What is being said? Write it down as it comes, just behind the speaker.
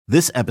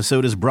This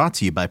episode is brought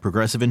to you by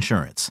Progressive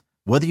Insurance.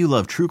 Whether you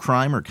love true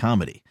crime or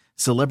comedy,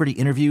 celebrity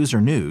interviews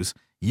or news,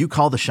 you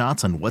call the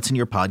shots on what's in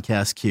your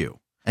podcast queue.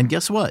 And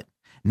guess what?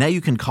 Now you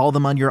can call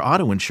them on your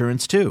auto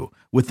insurance too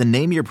with the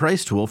Name Your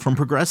Price tool from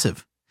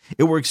Progressive.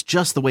 It works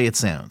just the way it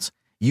sounds.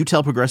 You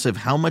tell Progressive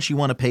how much you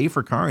want to pay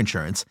for car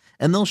insurance,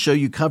 and they'll show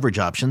you coverage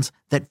options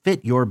that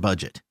fit your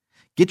budget.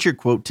 Get your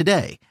quote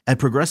today at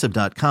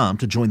Progressive.com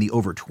to join the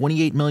over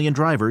 28 million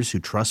drivers who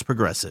trust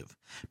Progressive.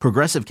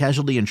 Progressive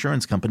Casualty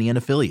Insurance Company and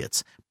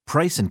Affiliates.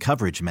 Price and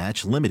coverage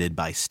match limited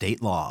by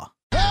state law.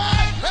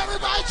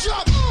 Everybody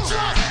jump,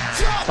 jump,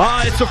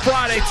 jump. It's a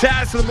Friday.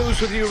 Taz and the Moose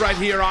with you right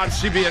here on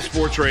CBS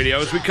Sports Radio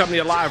as we come to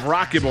you live.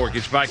 Rocket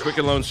Mortgage by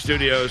Quicken Loan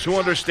Studios, who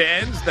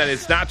understands that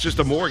it's not just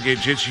a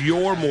mortgage, it's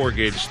your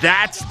mortgage.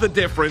 That's the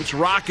difference.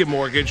 Rocket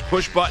Mortgage,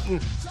 push button,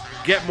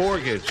 get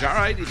mortgage. All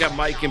right, you got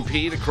Mike and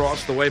Pete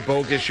across the way.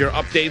 Bogus, your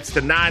updates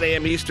to 9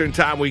 a.m. Eastern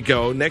time we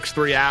go. Next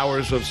 3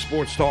 hours of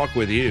sports talk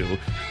with you.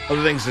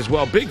 Other things as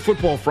well. Big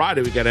Football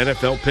Friday. We got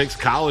NFL picks,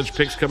 college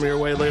picks coming your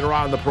way later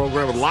on in the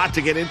program. A lot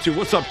to get into.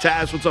 What's up,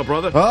 Taz? What's up,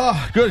 brother?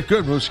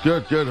 Good, Moose.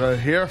 Good.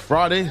 Here,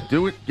 Friday.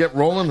 Do it. Get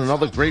rolling.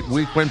 Another great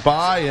week went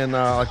by. And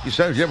like you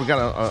said, we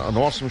got an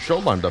awesome show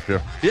lined up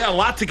here. Yeah, a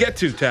lot to get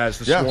to, Taz,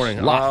 this morning.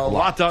 A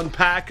lot to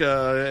unpack.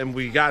 And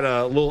we got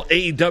a little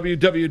AEW,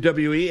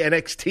 WWE,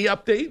 NXT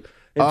update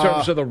in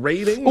terms of the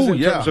ratings,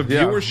 terms of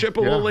viewership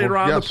a little later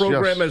on in the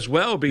program as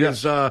well,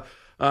 because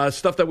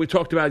stuff that we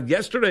talked about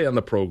yesterday on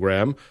the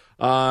program,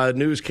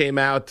 news came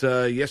out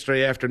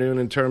yesterday afternoon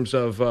in terms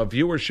of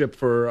viewership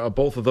for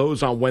both of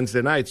those on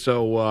Wednesday night.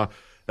 So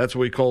that's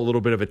what we call a little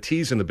bit of a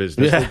tease in the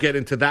business. We'll get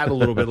into that a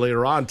little bit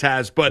later on,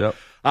 Taz. But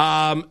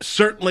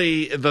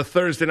certainly the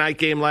Thursday night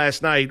game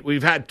last night,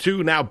 we've had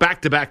two now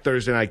back-to-back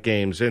Thursday night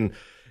games, and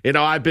you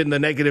know, I've been the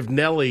negative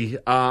Nelly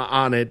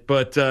on it,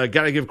 but got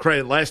to give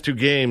credit. Last two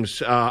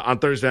games on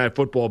Thursday Night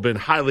Football have been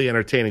highly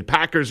entertaining.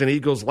 Packers and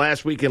Eagles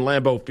last week in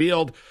Lambeau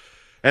Field.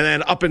 And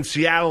then up in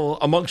Seattle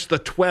amongst the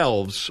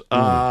 12s,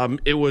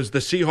 it was the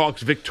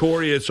Seahawks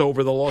victorious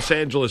over the Los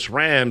Angeles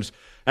Rams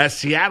as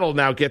Seattle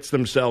now gets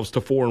themselves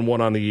to 4-1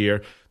 on the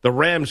year. The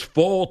Rams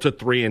fall to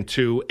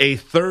 3-2, a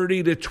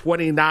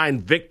 30-29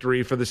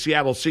 victory for the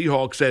Seattle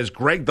Seahawks as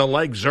Greg the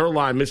Leg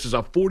Zuerlein misses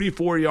a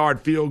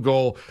 44-yard field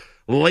goal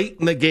late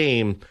in the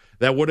game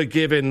that would have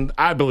given,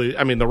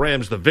 the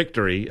Rams the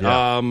victory.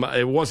 Yeah.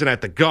 It wasn't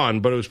at the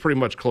gun, but it was pretty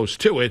much close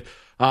to it.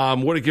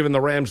 Would have given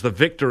the Rams the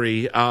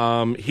victory.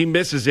 He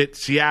misses it.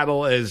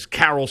 Seattle, as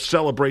Carroll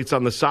celebrates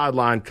on the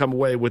sideline, come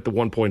away with the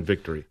 1-point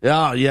victory.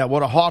 Yeah,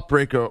 what a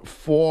heartbreaker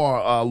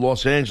for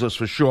Los Angeles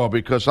for sure,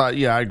 because, I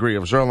agree.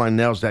 If Zuerlein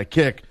nails that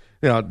kick,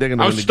 you know, they're going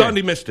to win the game. I was stunned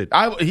he missed it.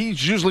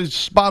 He's usually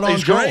spot on.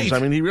 He's great. I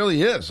mean, he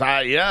really is.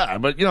 But you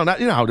know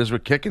how it is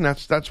with kicking.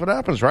 That's what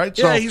happens, right?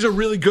 Yeah, he's a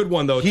really good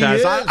one though,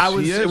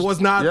 Taz. He is. It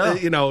was not,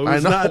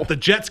 not the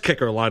Jets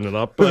kicker lining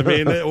up. I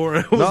mean, or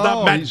it was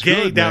not Matt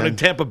Gay down in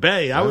Tampa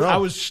Bay. I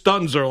was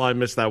stunned Zuerlein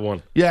missed that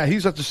one. Yeah,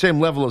 he's at the same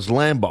level as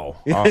Lambeau,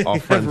 our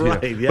friend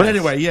right, here. Yes. But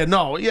anyway,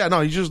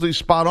 he's usually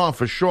spot on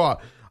for sure.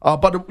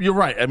 But you're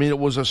right. I mean, it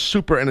was a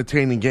super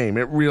entertaining game.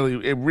 It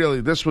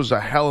really, this was a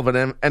hell of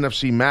an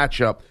NFC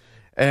matchup.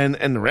 And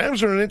the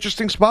Rams are in an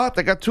interesting spot.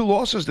 They got 2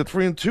 losses. They're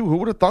 3-2. Who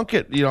would have thunk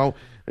it? You know,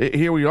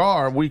 here we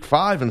are, week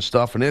 5 and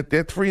stuff, and they're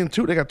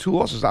 3-2. They got 2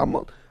 losses. I'm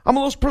a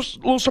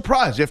little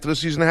surprised after the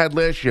season they had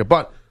last year.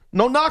 But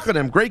no knock on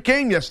them. Great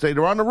game yesterday.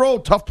 They're on the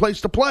road. Tough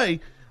place to play,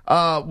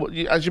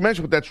 as you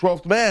mentioned with that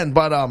 12th man.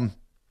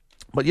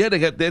 But yeah, they're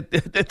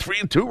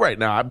 3-2 right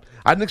now.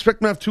 I didn't expect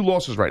them to have 2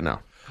 losses right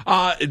now.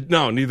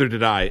 No, neither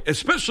did I.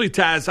 Especially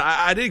Taz.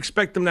 I didn't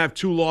expect them to have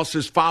 2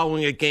 losses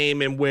following a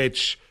game in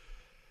which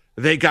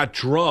they got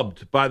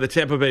drubbed by the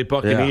Tampa Bay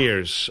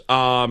Buccaneers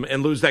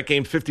and lose that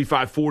game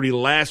 55-40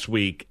 last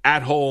week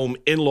at home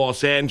in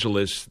Los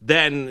Angeles.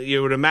 Then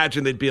you would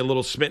imagine they'd be a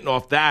little smitten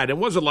off that. It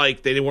wasn't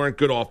like they weren't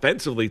good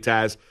offensively,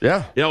 Taz.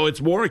 Yeah. You know,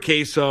 it's more a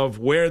case of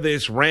where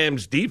this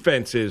Rams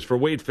defense is for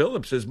Wade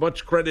Phillips. As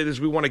much credit as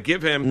we want to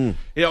give him,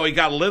 you know, he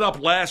got lit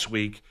up last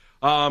week.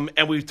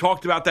 And we've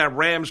talked about that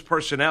Rams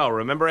personnel.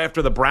 Remember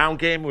after the Brown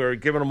game, we were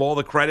giving them all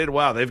the credit.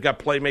 Wow, they've got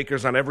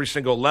playmakers on every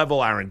single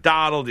level. Aaron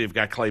Donald, you've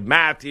got Clay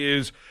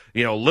Matthews.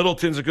 You know,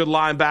 Littleton's a good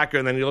linebacker.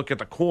 And then you look at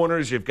the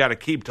corners, you've got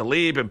Aqib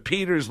Talib and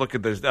Peters. Look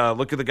at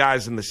the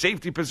guys in the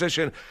safety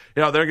position.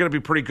 You know, they're going to be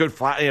pretty good.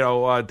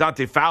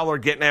 Dante Fowler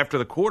getting after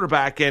the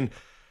quarterback. And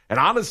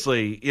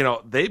honestly, you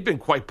know, they've been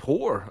quite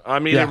poor. I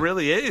mean, It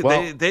really is.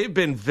 Well, they've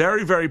been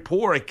very, very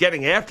poor at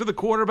getting after the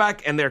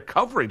quarterback, and their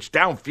coverage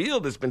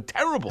downfield has been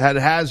terrible. That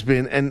has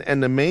been.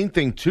 And the main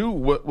thing, too,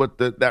 what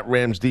that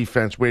Rams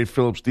defense, Wade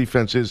Phillips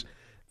defense is,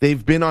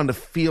 they've been on the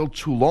field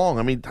too long.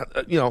 I mean,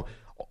 you know,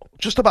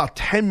 just about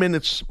 10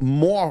 minutes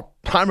more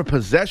time of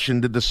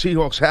possession did the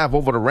Seahawks have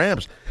over the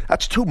Rams.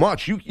 That's too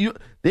much.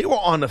 They were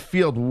on the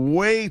field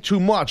way too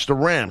much, the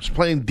Rams,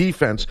 playing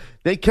defense.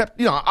 They kept,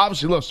 you know,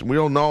 obviously, listen, we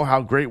all know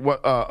how great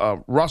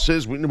Russ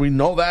is. We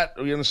know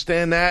that. We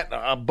understand that.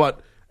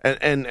 But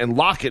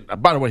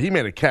Lockett, by the way, he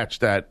made a catch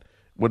that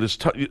with his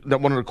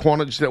that one in the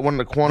corner. Did you see that one in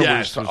the corner?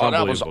 Yes, that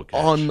was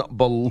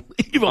unbelievable.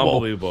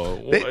 Unbelievable.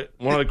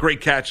 One of the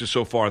great catches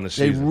so far in the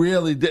season.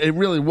 It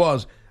really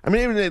was. I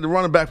mean, even the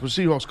running back for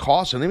Seahawks,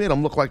 Carson, they made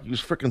him look like he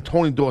was freaking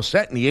Tony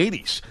Dorsett in the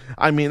 80s.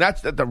 I mean,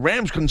 the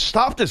Rams couldn't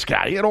stop this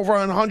guy. He had over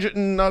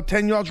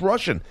 110 yards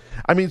rushing.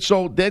 I mean,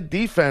 so their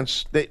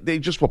defense, they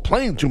just were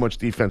playing too much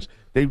defense.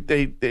 They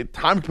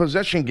time of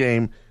possession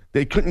game,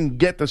 they couldn't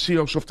get the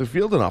Seahawks off the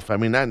field enough. I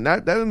mean, that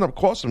ended up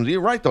costing them.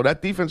 You're right, though.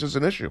 That defense is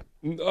an issue.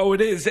 Oh,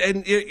 it is.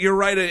 And you're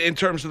right in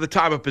terms of the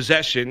time of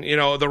possession. You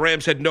know, the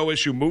Rams had no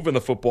issue moving the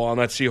football on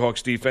that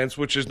Seahawks defense,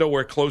 which is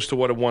nowhere close to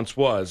what it once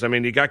was. I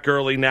mean, you got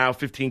Gurley now,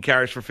 15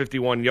 carries for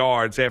 51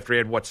 yards after he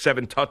had,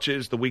 7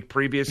 touches the week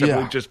previous? I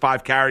believe just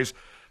 5 carries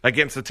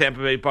against the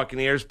Tampa Bay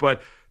Buccaneers.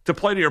 But to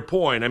play to your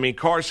point, I mean,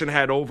 Carson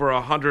had over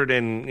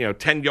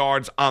 110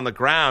 yards on the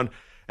ground.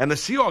 And the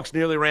Seahawks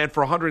nearly ran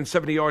for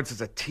 170 yards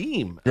as a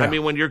team. Yeah. I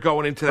mean, when you're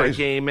going into that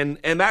game.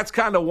 And that's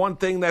kind of one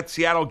thing that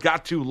Seattle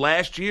got to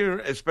last year,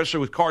 especially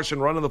with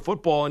Carson running the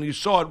football. And you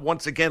saw it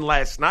once again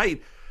last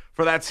night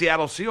for that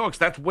Seattle Seahawks.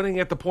 That's winning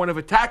at the point of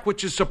attack,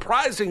 which is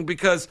surprising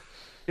because,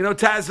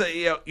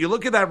 Taz, you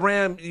look at that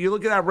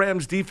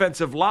Rams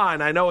defensive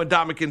line. I know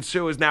Ndamukong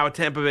Suh is now a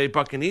Tampa Bay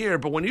Buccaneer,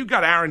 but when you've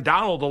got Aaron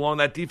Donald along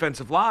that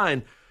defensive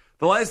line,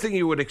 the last thing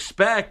you would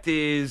expect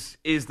is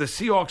the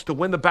Seahawks to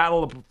win the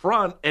battle up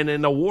front and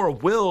in a war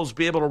of wills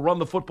be able to run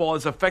the football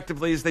as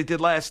effectively as they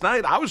did last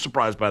night. I was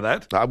surprised by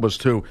that. I was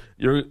too.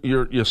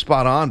 You're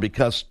spot on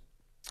because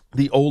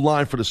the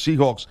O-line for the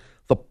Seahawks,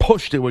 the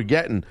push they were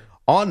getting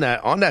on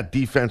that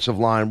defensive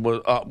line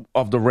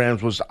of the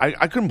Rams was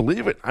I couldn't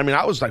believe it. I mean,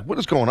 I was like, what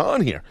is going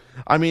on here?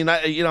 I mean,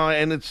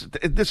 and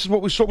this is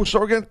what we saw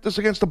against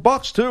the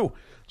Bucs too.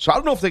 So I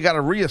don't know if they got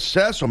to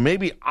reassess or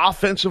maybe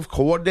offensive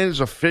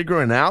coordinators are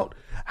figuring out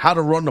how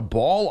to run the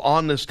ball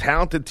on this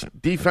talented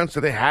defense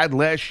that they had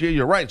last year.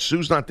 You're right,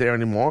 Suh's not there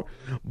anymore,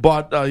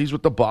 but he's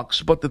with the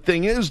Bucs. But the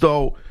thing is,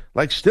 though,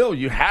 still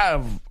you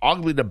have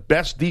arguably the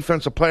best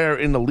defensive player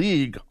in the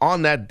league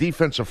on that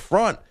defensive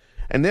front,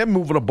 and they're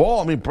moving the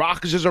ball. I mean,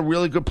 Brockers is a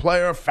really good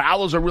player.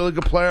 Fowler's a really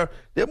good player.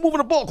 They're moving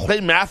the ball.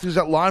 Clay Matthews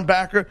at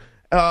linebacker,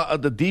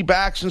 the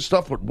D-backs and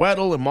stuff with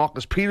Weddle and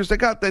Marcus Peters. They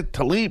got that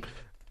Talib.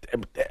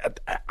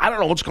 I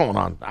don't know what's going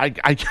on. I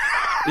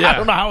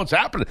don't know how it's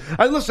happening.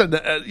 Listen,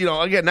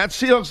 again, that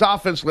Seahawks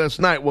offense last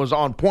night was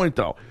on point,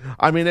 though.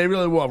 I mean, they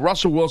really were.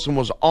 Russell Wilson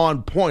was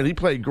on point. He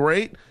played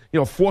great.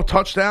 4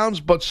 touchdowns,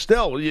 but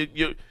still,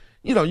 you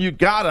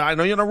gotta. I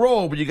know you're in a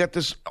row, but you got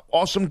this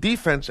awesome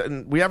defense,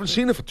 and we haven't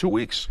seen it for 2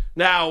 weeks.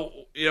 Now,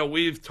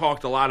 we've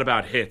talked a lot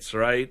about hits,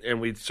 right? And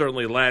we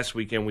certainly last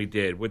weekend we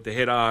did with the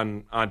hit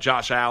on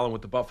Josh Allen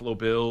with the Buffalo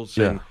Bills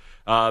and.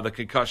 The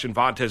concussion,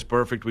 Vontaze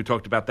Burfict, we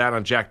talked about that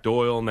on Jack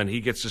Doyle, and then he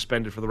gets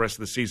suspended for the rest of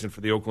the season for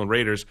the Oakland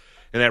Raiders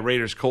in that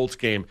Raiders-Colts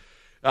game.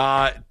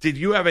 Did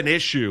you have an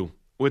issue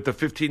with the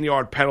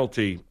 15-yard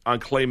penalty on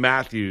Clay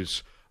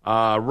Matthews,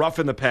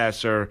 roughing the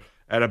passer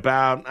at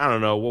about, I don't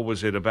know, what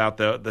was it, about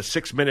the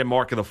 6-minute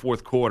mark of the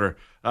fourth quarter?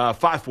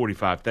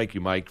 5:45, thank you,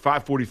 Mike.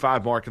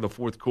 5:45 mark of the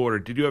fourth quarter.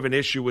 Did you have an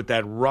issue with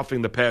that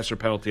roughing the passer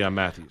penalty on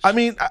Matthews? I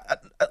mean,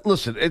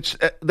 listen, it's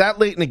that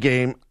late in the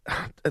game.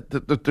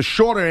 The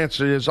shorter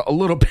answer is a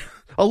little bit.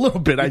 A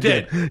little bit, I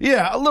did.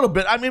 Yeah, a little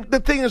bit. I mean,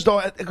 the thing is,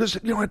 though, because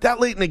at that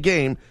late in the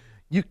game,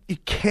 you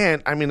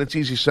can't. I mean, it's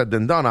easier said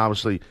than done.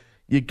 Obviously,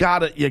 you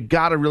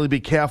gotta really be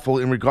careful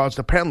in regards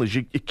to penalties.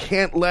 You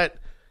can't let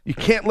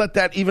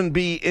that even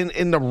be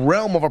in the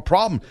realm of a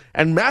problem.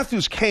 And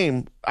Matthews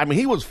came. I mean,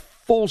 he was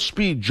full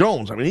speed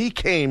Jones. I mean, he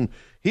came.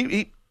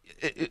 He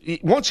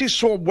once he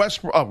saw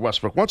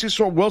Westbrook. Once he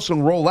saw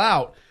Wilson roll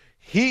out,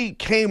 he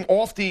came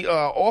off the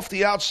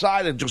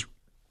outside and just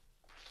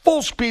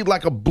full speed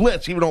like a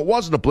blitz, even though it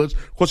wasn't a blitz,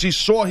 because he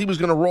saw he was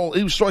going to roll.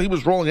 He saw he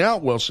was rolling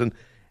out Wilson,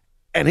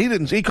 and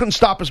he couldn't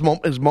stop his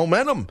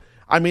momentum.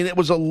 I mean, it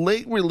was a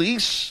late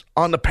release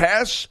on the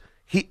pass.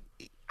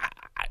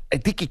 I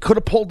think he could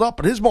have pulled up,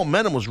 but his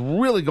momentum was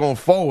really going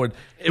forward.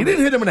 He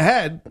didn't hit him in the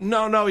head.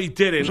 No, he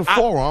didn't. It was a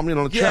forearm,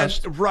 the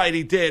chest. Right,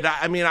 he did.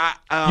 I mean,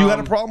 you had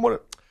a problem with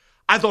it?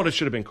 I thought it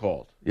should have been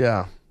called.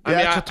 Yeah.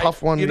 It's a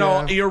tough one.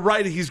 You're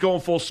right. He's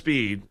going full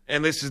speed,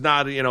 and this is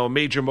not a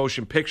major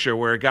motion picture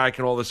where a guy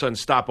can all of a sudden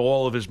stop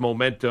all of his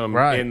momentum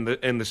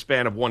in the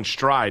span of one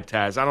stride.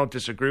 Taz, I don't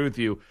disagree with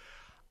you.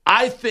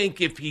 I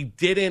think if he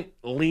didn't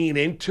lean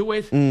into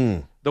it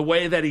the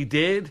way that he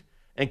did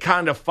and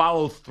kind of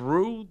follow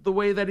through the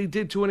way that he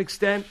did to an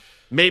extent,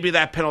 maybe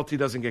that penalty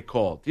doesn't get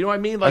called. You know what I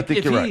mean? Like, I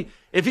think you're right.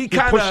 If he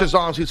kind of pushed his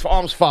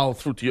arms follow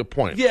through, to your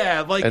point.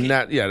 Yeah,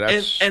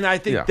 and I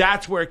think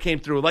that's where it came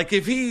through. Like,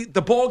 if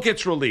the ball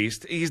gets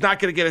released, he's not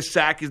going to get a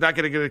sack, he's not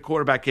going to get a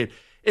quarterback hit.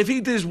 If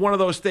he does one of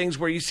those things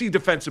where you see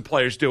defensive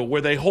players do,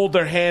 where they hold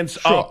their hands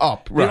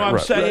up, right, you know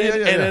what I'm saying?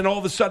 Yeah. And then all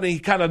of a sudden he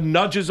kind of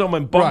nudges them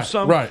and bumps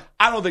them. Right.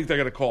 I don't think they're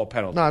going to call a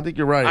penalty. No, I think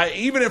you're right.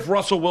 Even if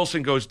Russell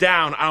Wilson goes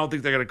down, I don't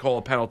think they're going to call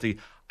a penalty.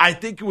 I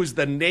think it was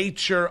the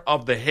nature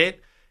of the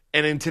hit.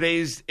 And in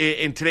today's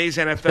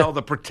NFL,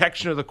 the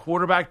protection of the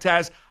quarterback,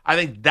 Taz, I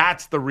think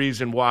that's the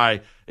reason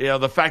why.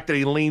 The fact that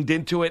he leaned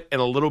into it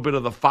and a little bit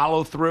of the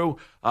follow through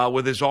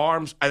with his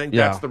arms, I think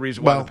that's the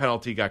reason why the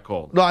penalty got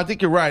called. No, I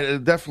think you're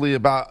right. Definitely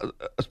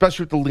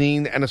especially with the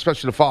lean and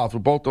especially the follow through,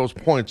 both those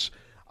points.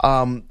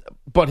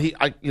 But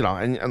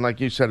and like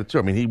you said it too.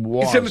 I mean,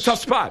 he's in a tough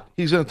spot.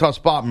 He's in a tough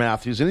spot,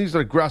 Matthews, and he's an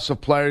aggressive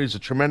player. He's a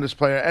tremendous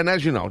player. And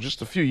as you know,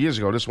 just a few years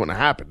ago, this wouldn't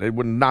have happened. It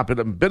would not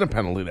have been a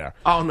penalty there.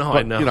 Oh no,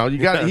 but, I know. You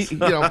got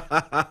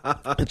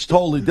it's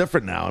totally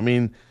different now. I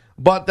mean,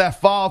 but that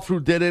follow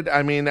through did it.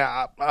 I mean,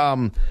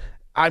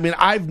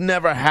 I've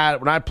never had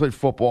when I played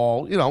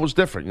football. It was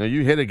different.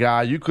 You hit a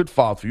guy, you could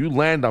follow through, you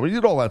land on him, you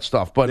did all that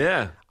stuff. But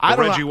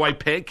Reggie White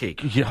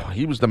pancake. Yeah,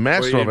 he was the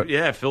master of it.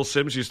 Yeah, Phil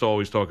Simms used to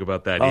always talk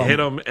about that. You hit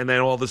him, and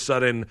then all of a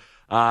sudden,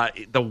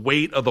 the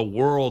weight of the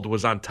world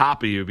was on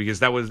top of you because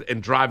that was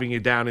and driving you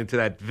down into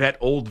that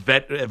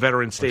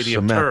veteran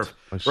stadium turf,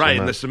 right?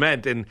 In the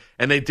cement, and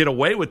they did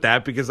away with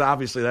that because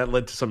obviously that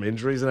led to some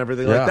injuries and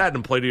everything like that.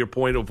 And play to your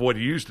point of what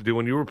you used to do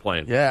when you were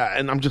playing. Yeah,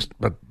 and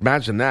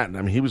imagine that.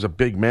 I mean, he was a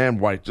big man,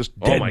 White, just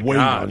dead weight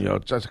on you,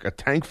 just like a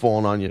tank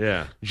falling on you.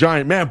 Yeah,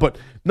 giant man. But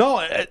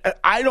no,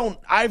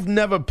 I've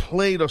never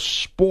played a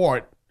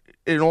sport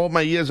in all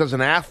my years as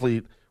an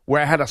athlete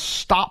where I had to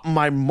stop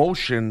my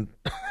motion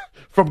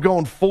from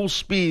going full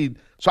speed.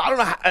 So I don't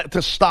know how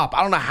to stop.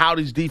 I don't know how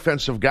these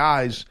defensive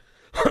guys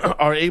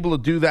are able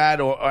to do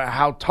that or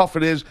how tough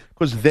it is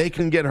because they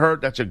can get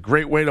hurt. That's a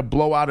great way to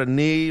blow out a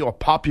knee or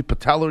pop your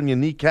patella in your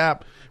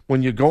kneecap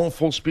when you're going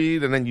full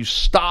speed and then you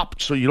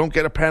stop so you don't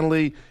get a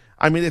penalty.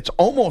 I mean, it's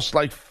almost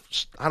like,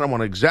 I don't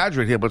want to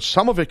exaggerate here, but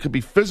some of it could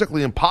be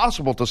physically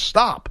impossible to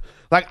stop.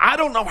 Like, I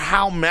don't know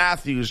how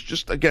Matthews,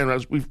 just again,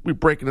 as we're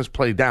breaking this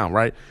play down,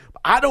 right?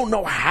 I don't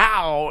know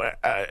how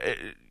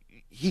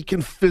he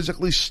can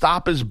physically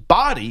stop his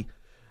body,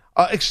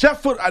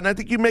 except for, and I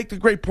think you make the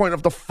great point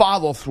of the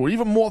follow-through,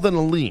 even more than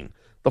the lean.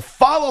 The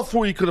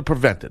follow-through he could have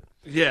prevented.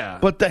 Yeah.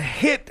 But the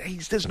hit,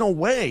 there's no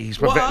way he's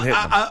preventing hitting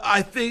him.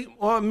 I think,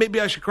 maybe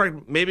I should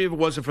correct. Maybe if it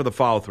wasn't for the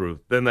follow-through,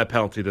 then that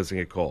penalty doesn't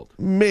get called.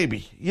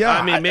 Maybe. Yeah.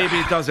 I mean, maybe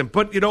it doesn't.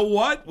 But you know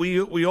what?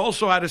 We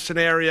also had a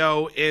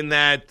scenario in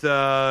that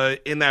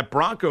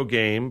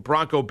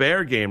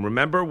Bronco-Bear game,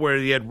 remember, where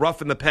he had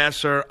roughing the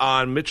passer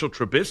on Mitchell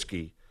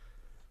Trubisky.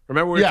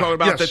 Remember we were talking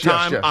about the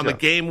time on the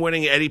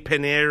game-winning Eddie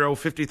Pinheiro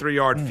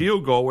 53-yard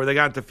field goal where they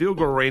got into field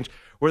goal range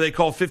where they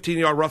called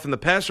 15-yard roughing the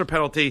passer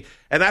penalty,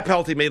 and that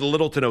penalty made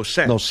little to no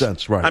sense. No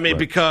sense, right. I mean,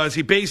 because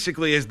he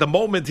basically is the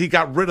moment he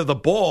got rid of the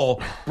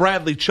ball,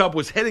 Bradley Chubb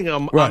was hitting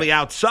him on the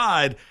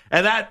outside,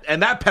 and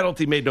that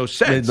penalty made no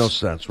sense. Made no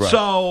sense, right.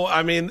 So,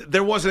 I mean,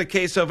 there wasn't a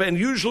case of, and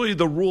usually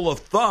the rule of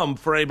thumb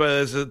for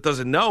anybody that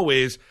doesn't know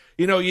is,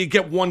 you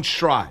get one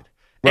stride.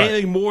 Right.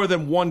 Anything more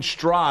than one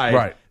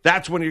stride,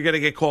 that's when you're going to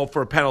get called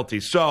for a penalty.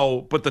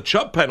 So, but the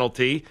Chubb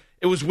penalty,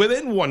 it was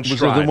within one stride.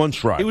 It was within one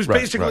stride. It was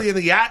basically in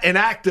the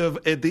act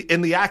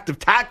of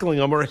tackling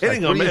him or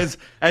hitting him as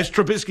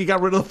Trubisky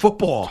got rid of the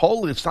football.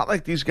 Totally, it's not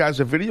like these guys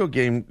are video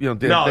game.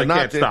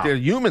 They're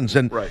humans,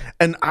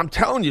 and I'm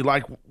telling you,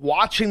 like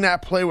watching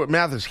that play with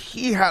Mathis,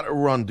 he had a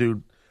run,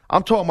 dude.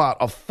 I'm talking about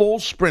a full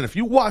sprint. If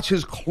you watch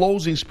his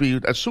closing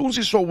speed, as soon as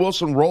he saw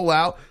Wilson roll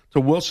out to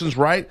Wilson's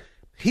right.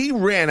 He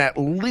ran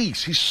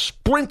he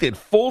sprinted,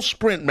 full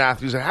sprint,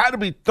 Matthews. It had to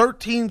be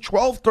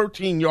 12,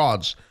 13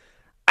 yards.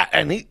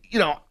 And he,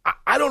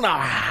 I don't know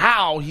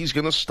how he's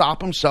going to stop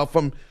himself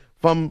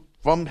from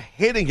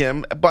hitting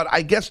him, but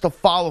I guess the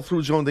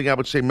follow-through is the only thing I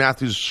would say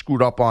Matthews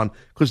screwed up on,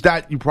 because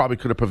that you probably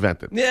could have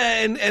prevented.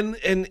 Yeah,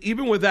 and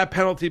even with that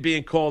penalty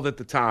being called at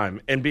the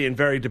time and being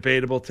very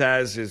debatable,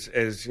 Taz,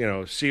 as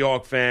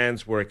Seahawks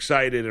fans were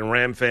excited and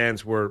Ram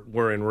fans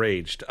were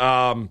enraged.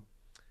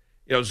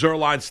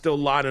 Zuerlein's still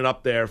lining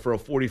up there for a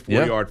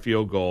 44-yard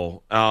field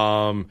goal.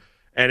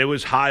 And it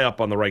was high up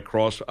on the right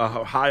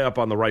high up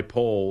on the right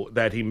pole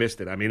that he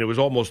missed it. I mean, it was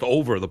almost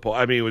over the pole.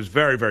 I mean, it was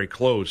very, very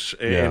close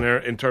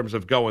in terms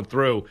of going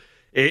through.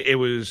 It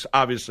was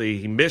obviously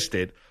he missed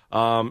it.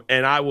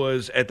 And I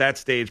was at that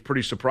stage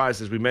pretty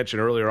surprised, as we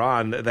mentioned earlier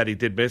on, that he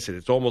did miss it.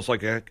 It's almost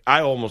like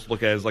I almost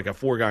look at it as like a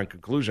foregone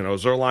conclusion.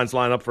 Zuerlein's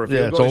line up for a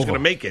field goal. He's going to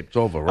make it. It's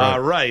over, right?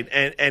 Right,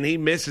 and he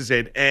misses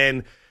it.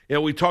 And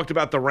we talked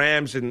about the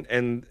Rams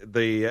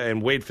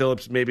and Wade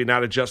Phillips maybe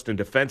not adjusting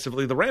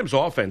defensively. The Rams'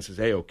 offense is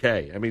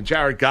A-OK. I mean,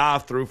 Jared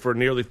Goff threw for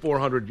nearly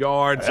 400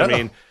 yards. I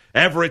mean,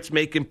 Everett's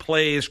making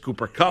plays.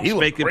 Cooper Kupp's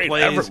making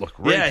plays. Everett looked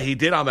great. Yeah, he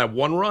did on that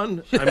one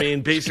run. I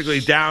mean,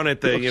 basically down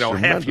at the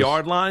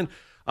half-yard line.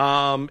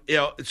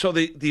 So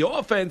the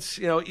offense,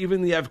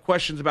 even you have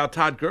questions about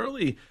Todd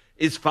Gurley,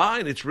 is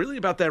fine. It's really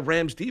about that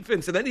Rams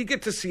defense. And then you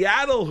get to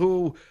Seattle,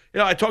 who, we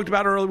talked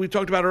about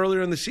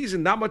earlier in the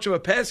season, not much of a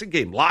passing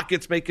game.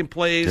 Lockett's making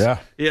plays.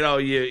 Yeah.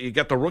 You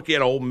got the rookie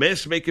at Ole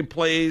Miss making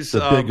plays.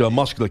 The big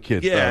muscular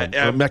kid.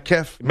 Yeah.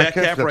 Metcalf, right.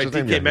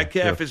 DK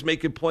Metcalf is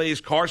making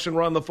plays. Carson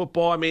run the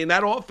football. I mean,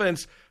 that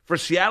offense for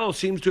Seattle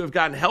seems to have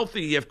gotten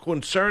healthy. You have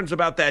concerns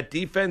about that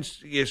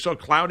defense. You saw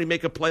Clowney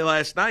make a play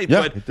last night.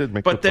 Yeah, he did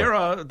make a play.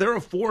 They're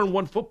a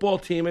 4-1 football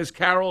team, as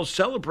Carroll's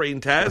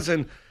celebrating, Taz,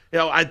 and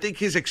I think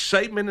his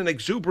excitement and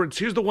exuberance,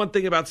 here's the one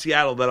thing about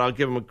Seattle that I'll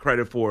give him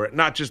credit for,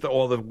 not just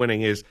all the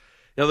winning, is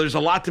there's a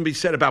lot to be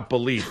said about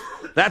belief.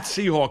 That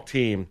Seahawk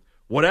team,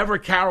 whatever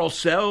Carroll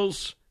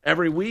sells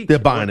every week, they're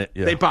buying it.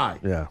 Yeah. They buy.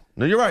 Yeah.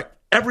 No, you're right.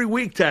 Every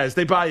week, Taz,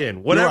 they buy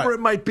in. Whatever it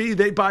might be,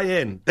 they buy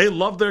in. They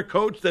love their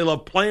coach. They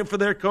love playing for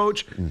their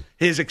coach.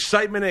 His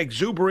excitement and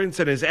exuberance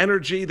and his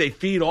energy, they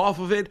feed off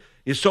of it.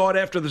 You saw it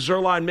after the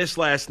Zuerlein miss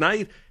last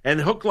night.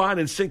 And hook, line,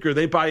 and sinker,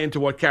 they buy into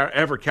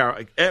whatever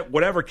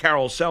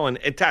Carroll's selling.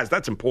 And Taz,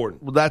 that's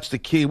important. Well, that's the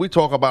key. We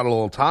talk about it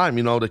all the time,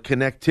 the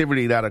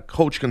connectivity that a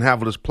coach can have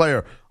with his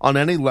player on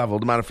any level,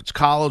 no matter if it's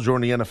college or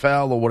in the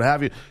NFL or what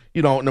have you,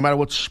 no matter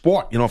what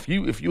sport. If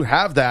you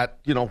have that,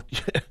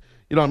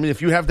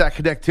 if you have that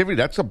connectivity,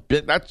 that's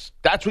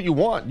what you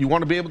want. You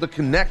want to be able to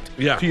connect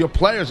to your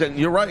players. And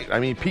you're right.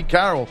 Pete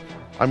Carroll,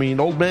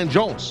 old man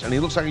Jones, and he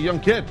looks like a young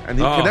kid, and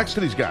he connects to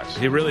these guys.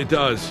 He really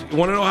does. You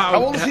want to know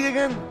how old is he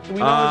again? Do we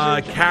know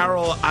his age?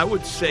 Carroll, I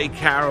would say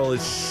Carroll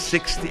is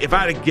 60, if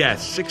I had to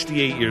guess,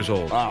 68 years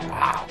old. Oh,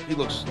 wow.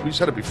 We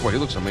said it before, he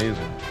looks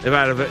amazing. If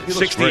I had to,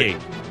 68.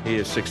 He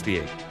is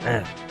 68.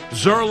 Man.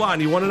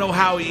 Zuerlein, you want to know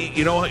how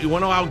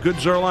how good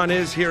Zuerlein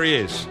is? Here he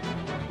is.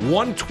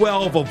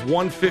 112 of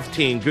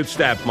 115. Good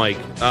stat, Mike.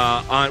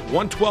 On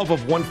 112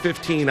 of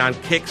 115 on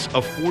kicks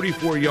of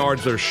 44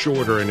 yards or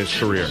shorter in his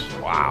career.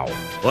 Wow.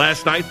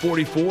 Last night,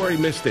 44. He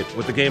missed it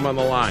with the game on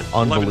the line.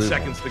 11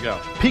 seconds to go.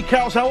 Pete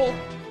Carroll's how old?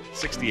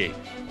 68.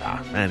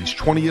 Ah, man, he's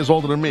 20 years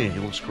older than me. He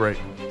looks great.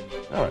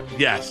 All right.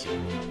 Yes.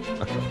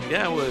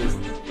 Yeah, it was.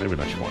 Maybe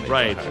not 20.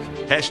 Right.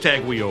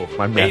 Hashtag Wheel.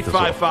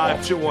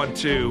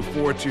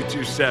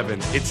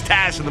 855-212-4227. It's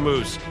Taz and the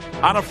Moose.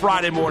 On a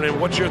Friday morning,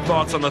 what's your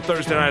thoughts on the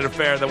Thursday night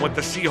affair that went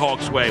the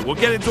Seahawks' way? We'll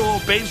get into a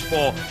little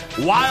baseball.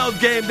 Wild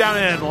game down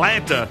in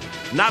Atlanta.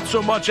 Not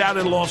so much out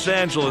in Los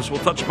Angeles.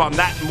 We'll touch upon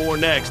that and more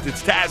next.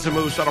 It's Taz and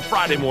Moose on a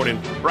Friday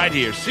morning right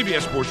here,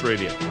 CBS Sports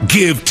Radio.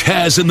 Give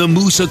Taz and the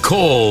Moose a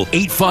call.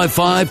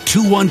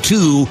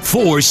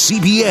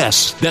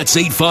 855-212-4CBS. That's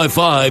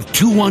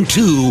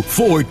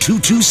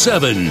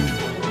 855-212-4227.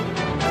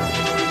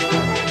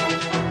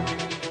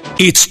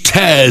 It's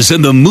Taz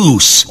and the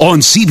Moose on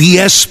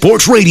CBS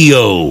Sports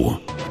Radio.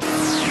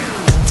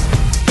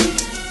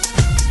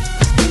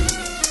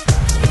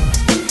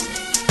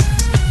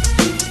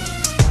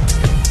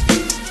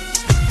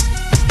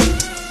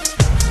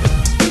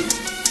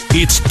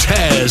 It's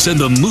Taz and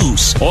the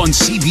Moose on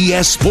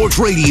CBS Sports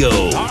Radio.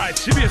 All right,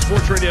 CBS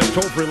Sports Radio's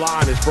toll-free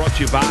line is brought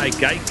to you by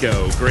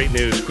Geico. Great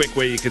news, quick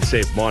way you can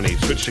save money.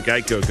 Switch to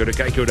Geico. Go to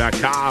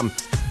geico.com.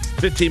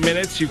 15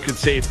 minutes, you could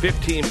save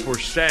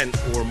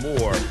 15% or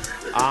more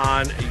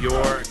on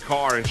your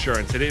car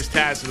insurance. It is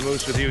Taz and the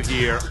Moose with you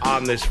here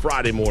on this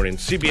Friday morning.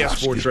 CBS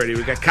Sports Radio.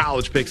 We got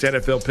college picks,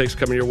 NFL picks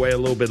coming your way a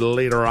little bit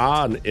later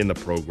on in the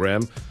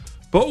program.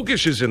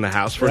 Bogish is in the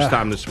house first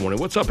time this morning.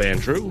 What's up,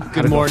 Andrew?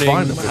 Good morning.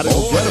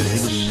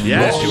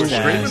 Yes, you were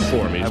screaming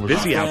for him. He's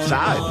busy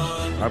outside.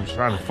 I was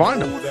trying to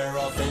find him.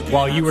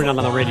 Well, you were not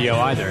on the radio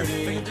either.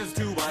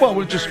 Well,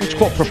 it's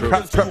called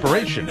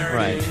preparation.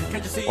 Right.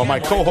 Well, my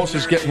co-host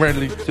is getting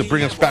ready to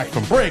bring us back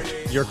from break.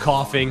 You're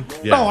coughing.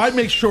 Yes. No, I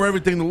make sure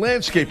everything, the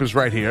landscape is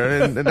right here,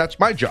 and that's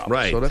my job.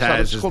 Right. So that's Taz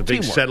it's called is the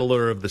big teamwork.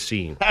 settler of the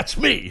scene. That's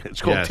me.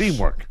 It's called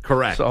teamwork.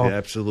 Correct. So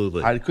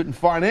absolutely. I couldn't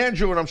find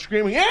Andrew, and I'm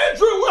screaming,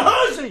 Andrew,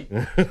 where is he?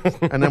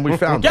 And then we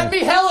found him. Get me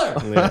Heller!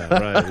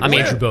 Yeah, right. I'm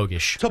Andrew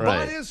Bogish.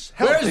 Tobias,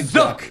 Where's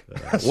Zook?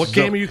 What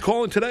game are you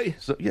calling today?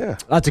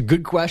 That's a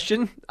good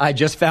question. I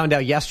just found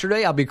out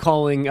yesterday. I'll be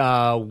calling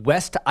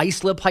West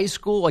Islip High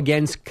School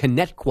against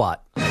Connecticut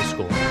High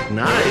School.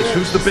 Nice.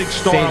 Who's the big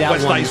star Say on that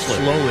West one Islip?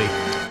 slowly.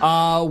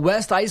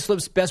 West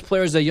Islip's best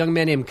player is a young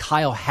man named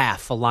Kyle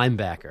Haff, a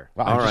linebacker.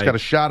 I just got a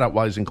shout out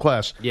while he's in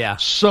class. Yeah.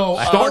 So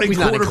Starting he's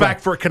not in quarterback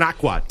class. for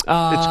Connecticut. it's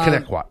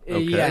Connecticut. Okay.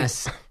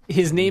 Yes.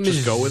 His name is...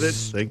 Just go with it.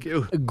 Thank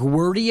you.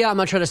 Guardia. I'm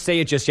not trying to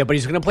say it just yet, but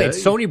he's going to play at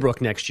Stony Brook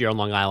next year on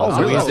Long Island. Oh,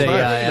 So really? he's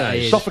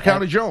Nice. Suffolk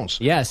County Jones.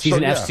 Yes, he's So,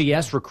 an yeah.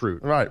 FCS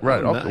recruit. Right. Oh,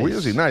 Okay, nice. where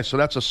is he? Nice. So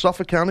that's a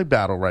Suffolk County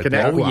battle right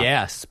Connecticut. there. Oh,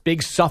 yes.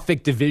 Big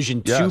Suffolk Division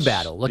II Yes.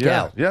 battle. Look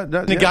yeah. out. Yeah,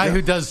 The guy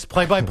who does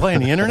play-by-play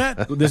on the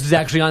internet? This is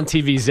actually on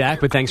TV,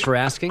 Zach, but thanks for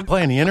asking.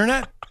 Play on the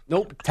internet?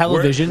 Nope,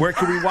 television. Where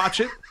can we watch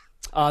it?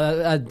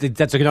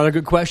 That's another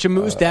good question,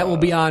 Moose. That will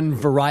be on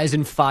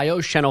Verizon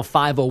Fios, channel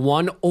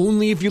 501,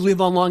 only if you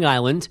live on Long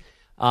Island,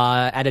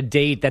 at a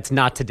date that's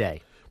not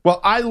today. Well,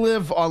 I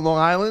live on Long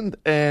Island,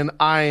 and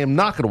I am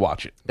not going to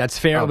watch it. That's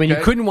fair. I mean, you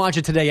couldn't watch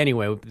it today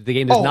anyway. The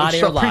game does not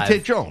it's air live.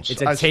 pre-tape Jones.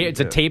 It's a I see. it's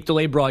a tape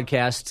delay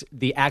broadcast.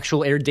 The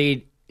actual air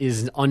date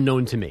is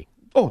unknown to me.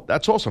 Oh,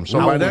 that's awesome. So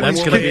Oh, by then, that's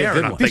these gonna kids- be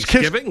airing on these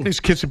Thanksgiving?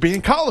 kids will be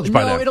in college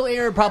by No, then. it'll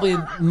air probably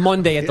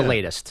Monday at the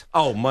latest.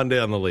 Oh, Monday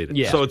on the latest.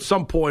 Yeah. So at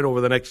some point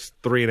over the next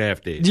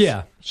 3.5 days.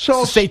 Yeah.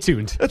 So stay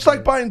tuned. It's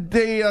like buying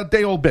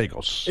day-old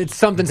bagels. It's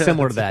something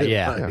similar to that,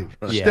 yeah. Right.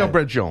 Yeah. Stale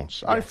bread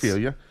Jones. I feel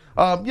you.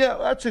 Yeah,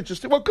 that's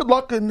interesting. Well, good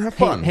luck and have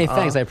fun. Hey,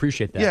 thanks. I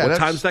appreciate that. yeah, What that's-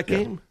 time's that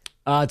game?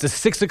 It's a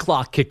 6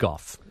 o'clock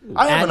kickoff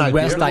I have an at idea.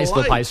 West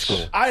Islip High Lights.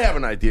 School. I have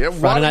an idea.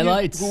 Friday Why Night don't you-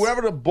 Lights.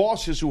 Whoever the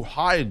boss is who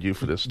hired you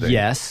for this thing.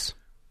 Yes.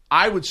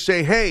 I would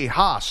say, hey,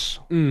 Haas,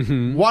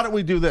 why don't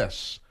we do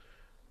this?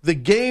 The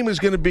game is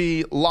going to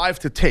be live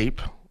to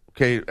tape,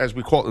 okay, as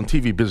we call it in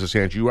TV business,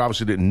 Andrew. You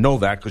obviously didn't know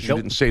that because you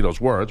didn't say those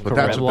words. But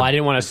that's I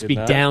didn't want to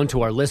speak down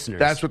to our listeners.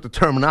 That's what the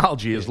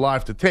terminology is,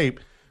 live to tape.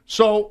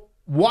 So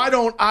why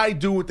don't I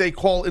do what they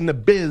call in the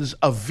biz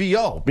a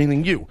VO,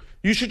 meaning you?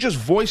 You should just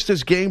voice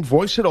this game,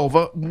 voice it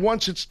over.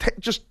 Once it's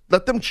just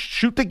let them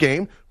shoot the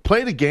game,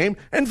 play the game,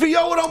 and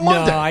VO it on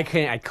Monday. No, I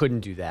can't. I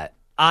couldn't do that.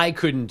 I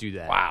couldn't do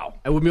that. Wow.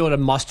 I wouldn't be able to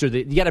muster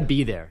the. You got to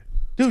be there.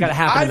 It's got to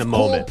happen in the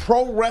moment. I've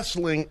called pro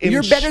wrestling in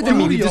You're better than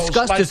me. We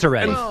discussed this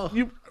already.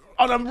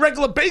 On a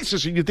regular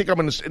basis, and you think I'm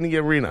in the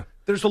arena.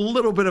 There's a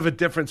little bit of a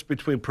difference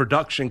between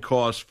production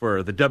costs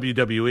for the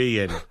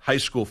WWE and high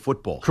school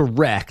football.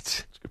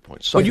 Correct. Good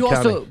point. But you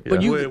also,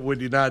 would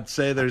you not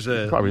say there's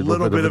a Probably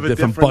little bit of a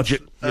different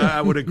budget?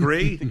 I would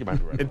agree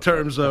in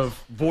terms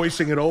of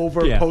voicing it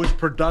over, post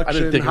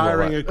production,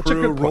 hiring a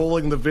crew,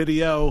 rolling the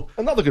video.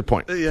 Another good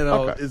point.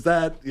 Is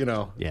that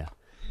Yeah.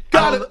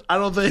 Got it. I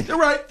don't think you're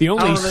right. The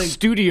only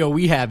studio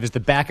we have is the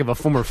back of a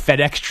former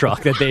FedEx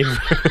truck that they've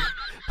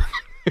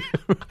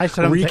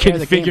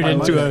reconfigured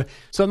into a.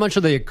 So I'm not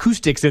sure the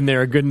acoustics in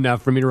there are good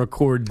enough for me to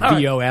record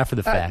VO after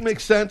the fact. That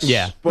makes sense.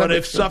 Yeah, but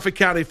if Suffolk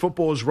County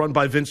football is run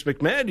by Vince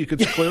McMahon, you could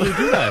clearly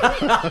do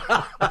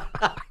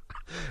that.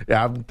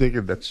 Yeah, I'm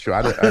thinking that's true.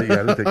 I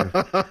didn't think.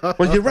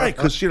 Well, you're right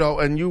because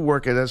and you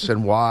work at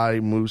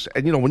SNY Moose,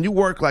 and when you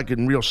work like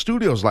in real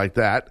studios like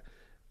that.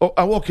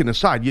 I'm walking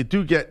aside. You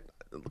do get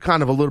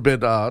kind of a little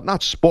bit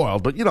not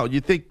spoiled, but you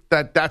think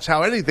that's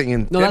how anything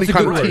in any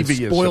kind of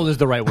TV is. Spoiled is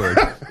the right word.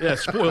 Yeah,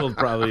 spoiled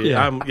probably.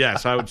 Yeah.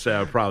 Yes, I would say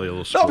I'm probably a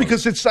little spoiled. No,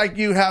 because it's like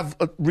you have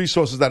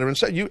resources that are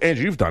inside.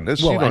 Andrew, you've done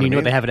this. Well,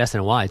 what they have at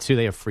SNY too.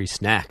 They have free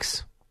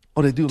snacks.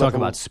 Oh, they do. Talk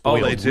about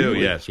spoiled. Oh, they do.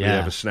 Really? Yes, we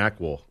have a snack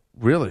wall.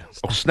 Really?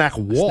 Snack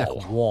wall.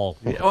 Snack wall.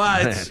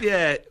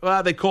 Yeah.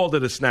 Well, they called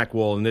it a snack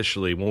wall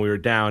initially when we were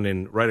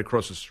down right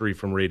across the street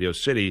from Radio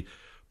City.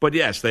 But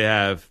yes, they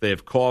have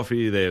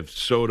coffee, they have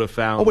soda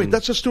fountains. Oh wait,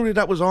 that's a studio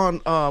that was on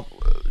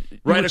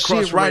right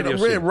across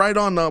right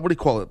on what do you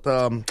call it?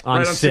 On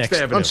 6th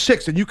Avenue. On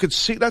 6th, and you could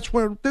see that's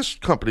where this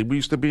company we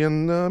used to be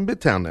in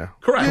Midtown there.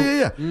 Correct.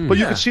 Yeah. But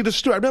you could see the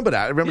studio. I remember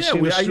that. I remember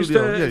seeing the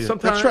studio.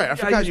 Sometimes that's right. I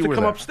forgot I used you to were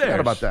come there. upstairs. I forgot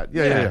about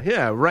that.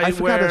 Yeah. Right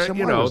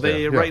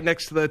where right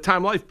next to the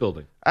Time Life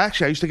building.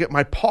 Actually, I used to get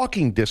my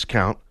parking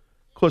discount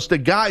because the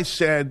guy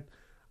said,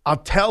 "I'll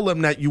tell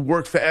them that you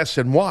work for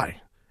SNY."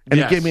 And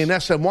he gave me an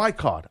SNY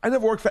card. I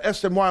never worked for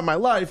SNY in my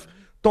life.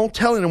 Don't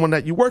tell anyone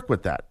that you work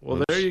with that.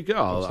 Well, there you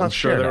go. I'm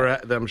sure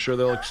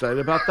they're excited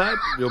about that.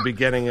 You'll be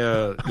getting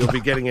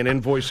an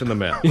invoice in the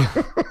mail.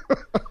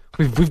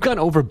 We've gone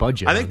over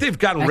budget. I think they've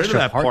gotten rid of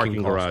that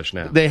parking garage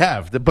now. They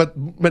have, but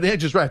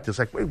Andrew's right. It's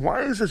like, wait,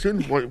 why is this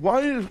invoice?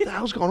 What the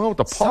hell's going on with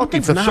the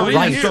parking? So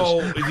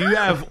you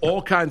have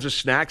all kinds of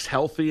snacks,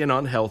 healthy and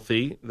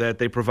unhealthy, that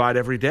they provide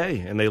every day,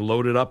 and they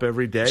load it up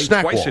every day,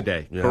 twice a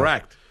day. Yeah.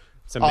 Correct.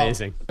 It's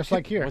amazing. Just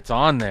like here. What's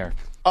on there?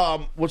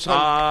 What's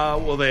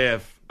on? Well, they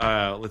have,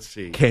 let's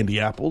see. Candy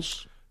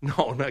apples?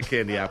 No, not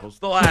candy apples.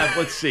 They'll have,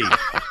 let's see,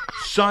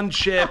 sun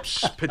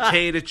chips,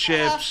 potato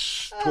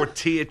chips,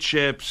 tortilla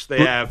chips.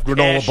 They have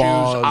granola cashews,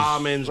 bars,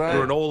 almonds,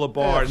 granola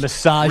bars,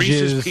 massages,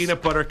 Reese's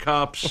peanut butter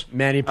cups,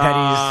 mani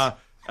pedis.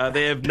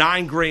 They have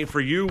 9-grain for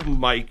you,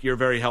 Mike. You're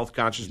very health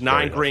conscious.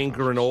 9-grain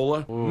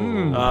granola.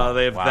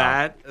 They have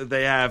that.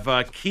 They have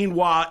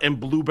quinoa and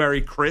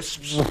blueberry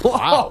crisps.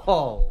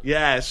 Wow.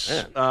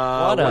 Yes.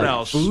 What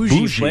else?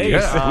 Bougie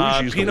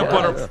place. Peanut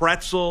butter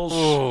pretzels.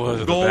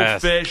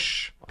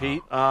 Goldfish.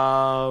 Pete.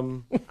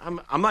 I'm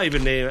not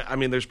even naming. I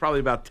mean, there's probably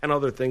about 10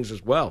 other things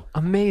as well.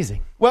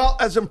 Amazing. Well,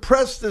 as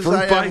impressed as Fruit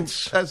I am,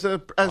 bites. as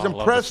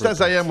impressed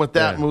as I am with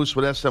that Moose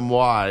with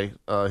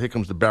SNY, here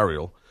comes the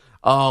burial.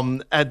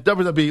 At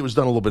WWE, it was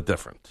done a little bit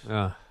different.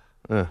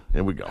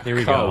 Here we go. Here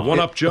we go.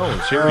 One-up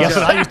Jones. Here we That's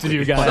go. what I used to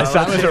do, guys.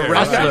 I was a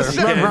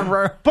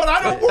wrestler. But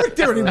I don't work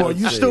there anymore.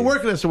 You still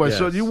work this way,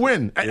 so you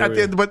win. At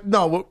the end, but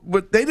no,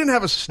 but they didn't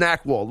have a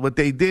snack wall. What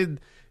they did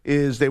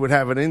is they would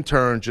have an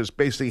intern just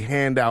basically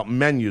hand out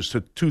menus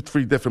to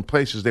 2-3 different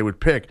places they would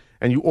pick,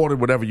 and you ordered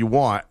whatever you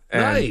want.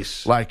 And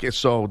nice.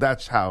 So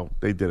that's how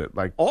they did it.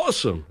 Like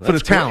awesome. For the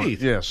talent.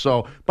 Great. Yeah.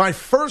 So my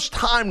first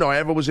time, though, I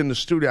ever was in the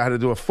studio, I had to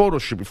do a photo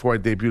shoot before I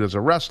debuted as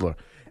a wrestler.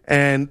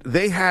 And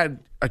they had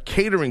a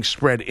catering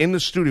spread in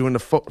the studio, in the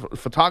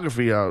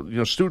photography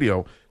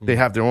studio. They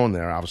have their own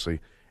there,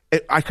 obviously.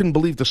 I couldn't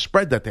believe the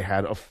spread that they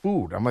had of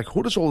food. I'm like,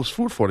 who does all this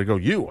food for? They go,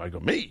 you. I go,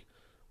 me.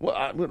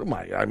 What am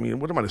I? I mean,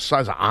 what am I, the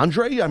size of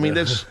Andre? I mean,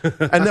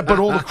 but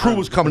all the crew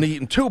was coming to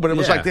eating too. But it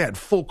was like they had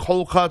full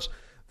cold cuts.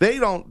 They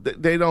don't.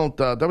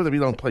 WWE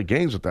don't play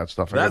games with that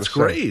stuff. That's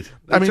great.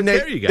 I mean,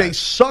 they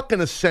suck in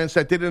a sense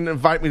that they didn't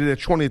invite me to their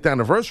 20th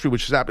anniversary,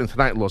 which is happening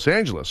tonight in Los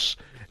Angeles,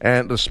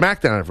 and the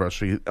SmackDown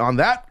anniversary. On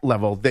that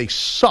level, they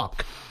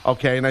suck.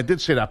 Okay, and I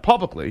did say that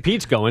publicly.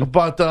 Pete's going,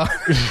 but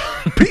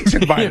Pete's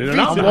invited, and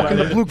I'm walking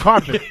the blue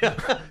carpet.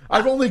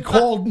 I've only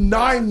called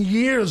 9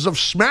 years of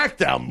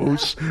SmackDown,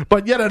 Moose,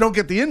 but yet I don't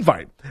get the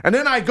invite. And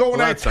then I go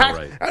and I attack,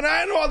 and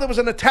I know there was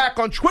an attack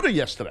on Twitter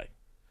yesterday.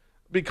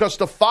 because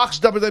the Fox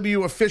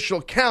WWE official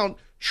account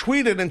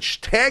tweeted and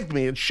tagged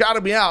me and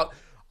shouted me out.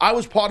 I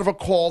was part of a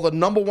call, the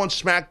number one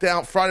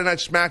SmackDown, Friday Night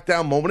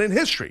SmackDown moment in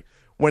history,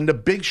 when the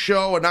Big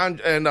Show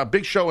and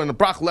Big Show and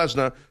Brock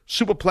Lesnar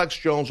superplexed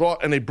Jones,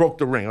 and they broke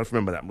the ring. I don't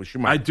remember that.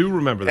 I do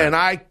remember that. And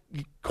I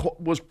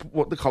was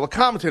what they call a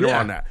commentator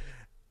on that.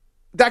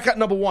 That got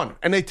number one,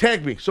 and they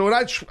tagged me. So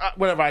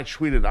whenever I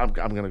tweeted, I'm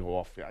going to go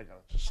off. Yeah, I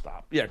got to just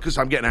stop. Yeah, because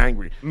I'm getting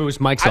angry. Moose,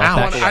 Mike's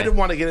off. I didn't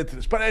want to get into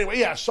this. But anyway,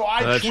 yeah, so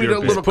I tweeted a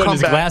little comeback. Putting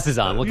his glasses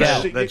on. Look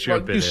out. That's your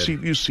bit.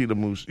 You see the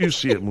Moose. You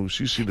see it, Moose.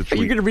 You see the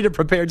tweet. Are you going to read a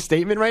prepared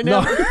statement right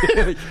now?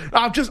 No.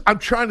 I'm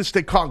trying to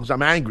stay calm because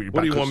I'm angry.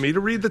 What do you want me to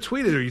read the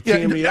tweet? Or are you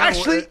teeing me out?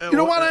 Actually, you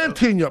know what? I am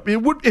teeing you up.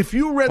 If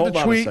you read the tweet,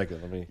 hold on a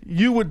second.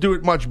 you would do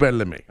it much better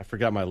than me. I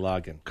forgot my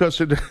login.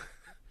 Because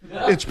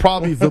it's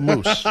probably the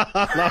Moose. No,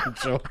 I'm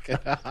joking.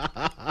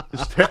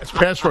 His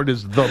password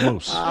is the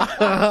Moose.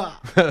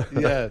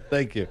 Yeah,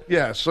 thank you.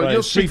 Yeah, so right,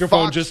 you'll see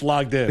Fox just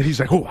logged in. He's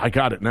like, "Oh, I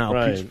got it now."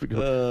 Right.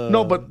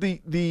 No, but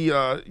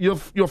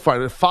you'll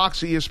find it.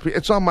 Fox, ESPN.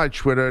 It's on my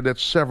Twitter.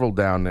 There's several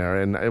down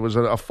there, and it was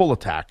a full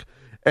attack.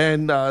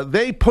 And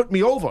they put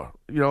me over.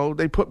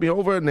 They put me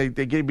over, and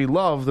they gave me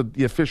love,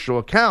 the official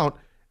account,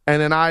 and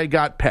then I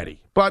got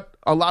petty. But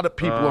a lot of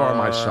people are on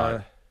my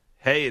side.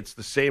 Hey, it's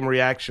the same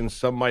reaction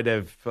some might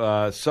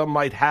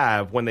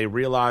have when they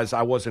realize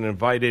I wasn't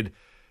invited.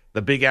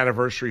 The big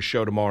anniversary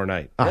show tomorrow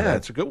night. Yeah,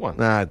 that's a good one.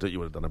 I thought you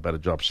would have done a better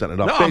job setting it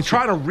up. No, I'm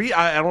trying to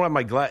I don't have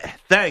my glass.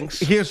 Thanks.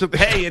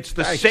 Hey, it's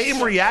the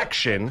same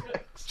reaction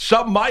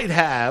some might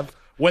have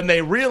when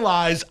they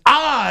realize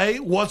I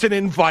wasn't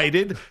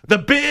invited. The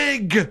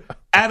big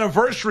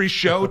anniversary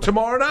show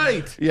tomorrow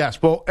night.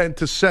 Yes, well, and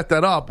to set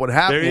that up, what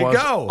happened was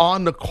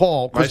on the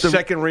call. My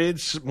second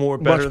read's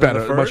better than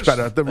the first. Much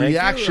better. The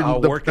reaction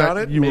I'll work on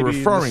it. You Maybe were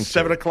referring the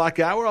 7 o'clock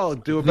hour, I'll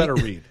do a better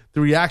read. The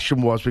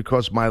reaction was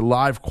because my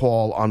live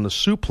call on the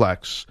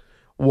suplex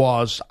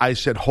was I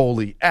said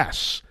 "Holy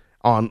S"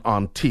 on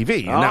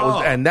TV,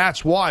 and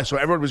that's why. So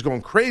everyone was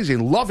going crazy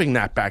and loving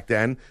that back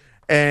then,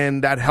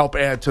 and that helped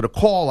add to the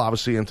call,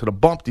 obviously, and to the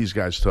bump these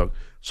guys took.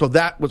 So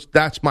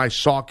that's my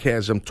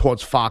sarcasm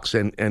towards Fox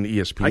and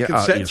ESPN. I can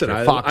sense it.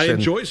 I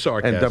enjoy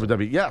sarcasm. And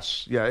WWE.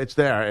 Yes, yeah, it's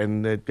there,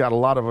 and it got a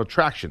lot of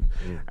attraction.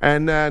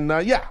 And then,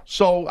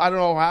 so I don't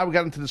know how we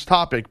got into this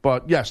topic,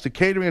 but yes, the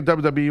catering at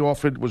WWE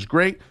offered was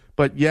great,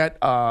 but yet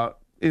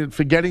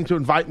forgetting to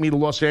invite me to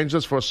Los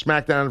Angeles for a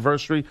SmackDown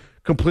anniversary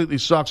completely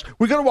sucks.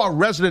 We go to our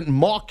resident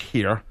Mark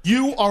here.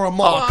 You are a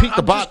Mark. Pete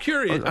the Bot. Just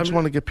curious. I just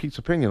want to get Pete's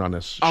opinion on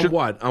this. On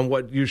what? On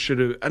what you should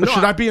have...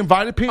 should I be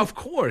invited, Pete? Of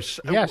course.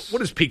 Yes.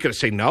 What is Pete going to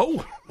say,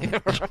 no?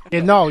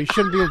 No, you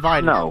shouldn't be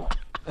invited. No.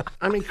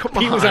 I mean, come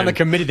on. Pete was on the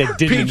committee that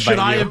didn't invite should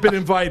I you. have been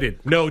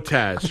invited? No,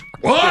 Taz.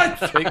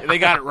 What? They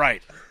got it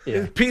right.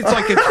 Yeah. Pete's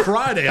like, it's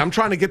Friday. I'm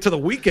trying to get to the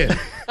weekend.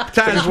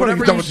 Taz,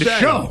 whatever you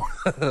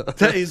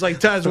say. He's like,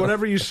 Taz,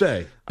 whatever you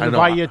say. I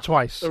invite you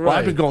twice. Well,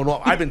 I've been going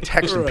off. I've been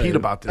texting Pete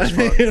about this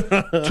for 2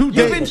 days. You've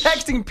been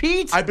texting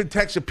Pete? I've been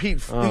texting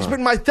Pete. He's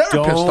been my therapist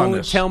on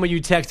this. Don't tell me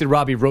you texted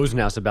Robbie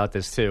Rosenhaus about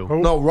this, too.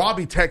 No,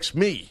 Robbie texts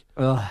me.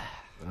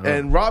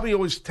 And Robbie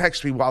always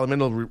texts me while I'm in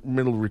the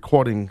middle of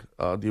recording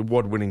the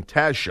award-winning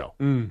Taz show.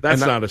 That's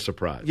not a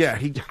surprise. Yeah,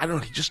 he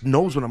just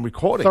knows when I'm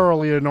recording.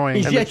 Thoroughly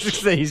annoying.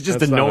 He's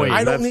just annoying.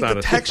 I don't need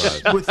to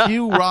text with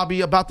you,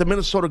 Robbie, about the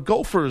Minnesota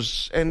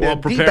Gophers and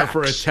prepare D-backs.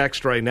 for a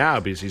text right now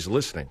because he's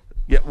listening.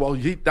 Yeah, well,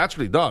 that's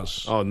what he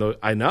does. Oh no,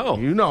 I know.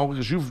 You know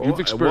because you've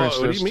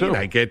experienced this. What do you mean? Too.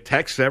 I get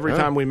texts every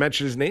time we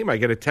mention his name. I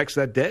get a text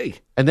that day.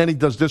 And then he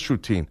does this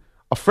routine.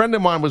 A friend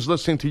of mine was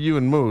listening to you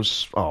and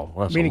Moose. Oh,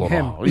 that's meaning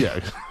him. Yeah.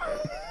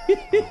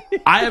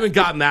 I haven't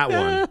gotten that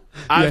one.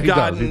 I've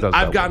does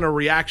gotten a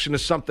reaction to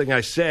something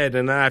I said,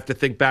 and then I have to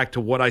think back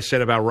to what I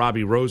said about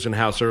Robbie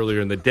Rosenhaus earlier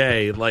in the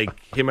day. Like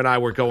him and I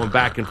were going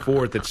back and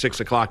forth at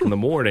 6 o'clock in the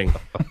morning,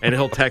 and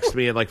he'll text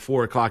me at like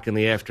 4 o'clock in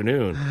the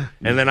afternoon,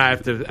 and then I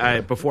have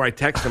to before I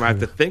text him, I have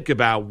to think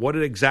about what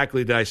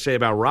exactly did I say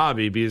about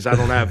Robbie because I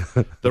don't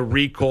have the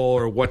recall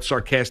or what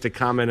sarcastic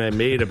comment I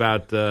made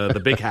about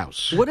the big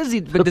house. What is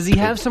he? But does he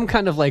have some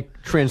kind of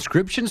like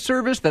transcription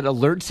service that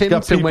alerts him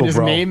to when his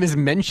name is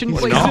mentioned?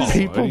 Places? No,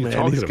 people,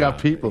 man. He's got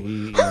people.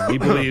 He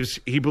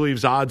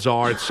believes odds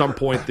are at some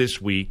point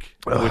this week,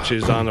 which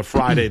is on a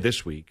Friday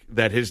this week,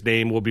 that his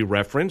name will be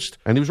referenced.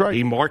 And he was right.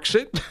 He marks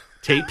it,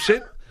 tapes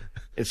it,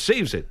 and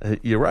saves it.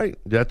 You're right.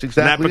 That's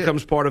exactly and that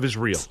becomes part of his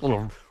reel.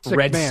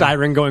 Red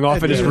siren going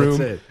off in his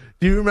room.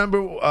 Do you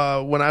remember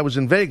when I was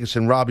in Vegas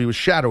and Robbie was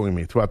shadowing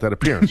me throughout that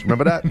appearance?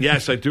 Remember that?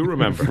 Yes, I do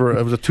remember.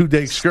 It was a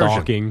 2-day excursion.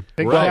 Stalking.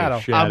 Big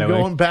right. shadow. I'm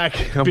going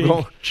back. I'm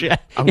going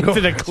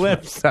into the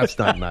clips. That's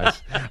not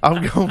nice.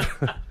 I'm going.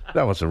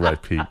 That wasn't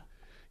right, Pete.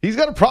 He's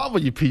got a problem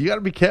with you, Pete. You got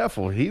to be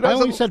careful. I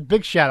only said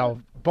big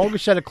shadow.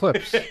 Bogus said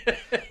eclipse.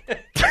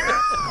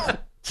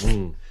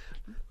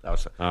 All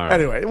right.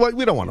 Anyway,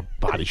 we don't want to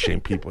body shame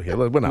people here.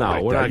 We're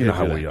not like that. You know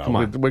how we are.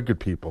 We're good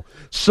people.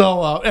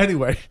 So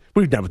anyway,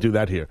 we'd never do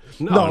that here.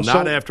 No,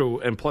 not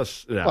after. And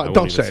plus,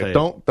 don't say it.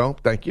 Don't.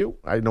 Thank you.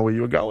 I know where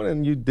you were going,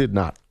 and you did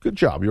not. Good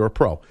job. You're a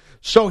pro.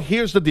 So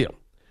here's the deal.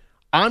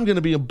 I'm going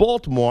to be in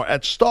Baltimore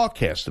at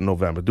StarCast in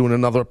November doing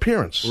another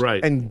appearance.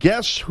 Right. And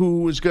guess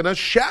who is going to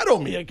shadow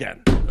me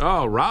again?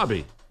 Oh,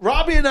 Robbie.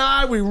 Robbie and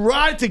I, we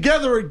ride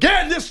together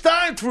again, this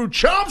time through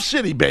Charm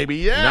City, baby.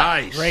 Yeah.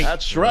 Nice. Great.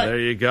 That's right. There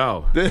you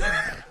go.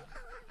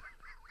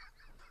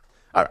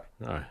 All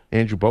right.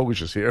 Andrew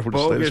Bogusch is here.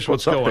 Bogusch,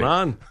 what's going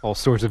on? All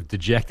sorts of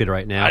dejected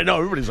right now. I know.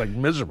 Everybody's like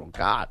miserable.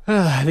 God.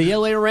 The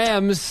LA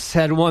Rams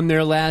had won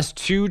their last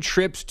 2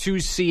 trips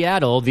to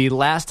Seattle. The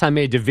last time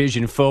a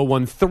division foe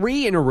won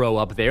 3 in a row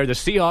up there. The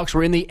Seahawks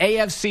were in the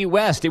AFC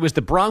West. It was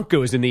the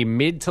Broncos in the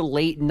mid to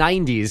late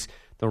 90s.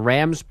 The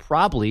Rams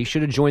probably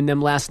should have joined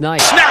them last night.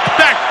 Snap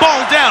back,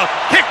 ball down.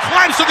 Kick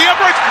climbs to the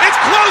uprights. It's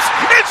close.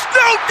 It's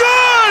no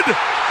good.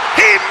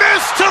 He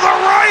missed to the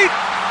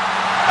right.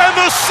 And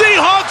the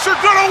Seahawks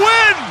are going to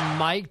win.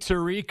 Mike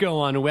Tirico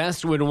on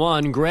Westwood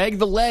 1. Greg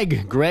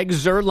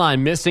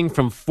Zuerlein missing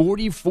from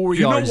 44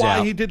 yards out. Do you know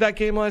why he did that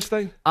game last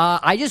night?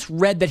 I just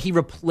read that he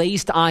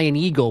replaced Ian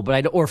Eagle,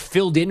 or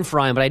filled in for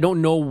Ian, but I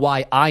don't know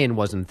why Ian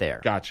wasn't there.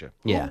 Gotcha.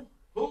 Yeah.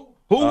 Who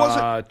was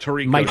it?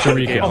 Tirico. Mike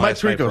Tirico. Oh, Mike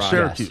Tirico,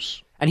 Syracuse.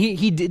 Yes. And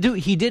he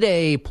did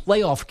a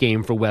playoff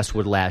game for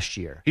Westwood last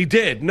year. He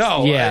did.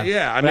 No.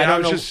 Yeah. I mean,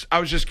 I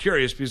was just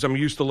curious because I'm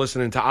used to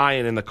listening to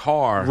Ian in the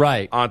car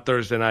on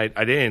Thursday night.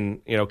 I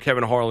didn't.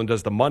 Kevin Harlan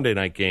does the Monday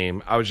night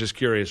game. I was just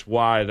curious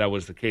why that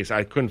was the case.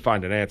 I couldn't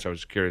find an answer. I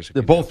was curious.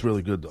 They're both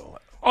really good, though.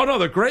 Oh, no,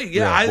 they're great.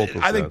 Yeah,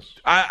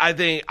 I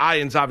think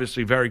Ian's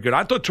obviously very good.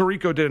 I thought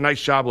Tirico did a nice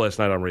job last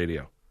night on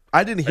radio.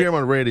 I didn't hear him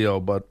on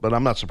radio, but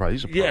I'm not surprised.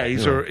 He's a pro. Yeah,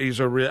 he's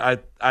a real.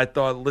 I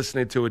thought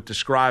listening to it,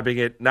 describing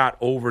it, not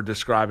over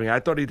describing it, I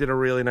thought he did a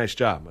really nice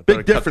job.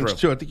 Big difference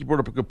too. I think you brought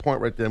up a good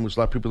point right there, which a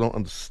lot of people don't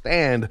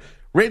understand.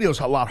 Radio's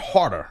a lot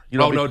harder.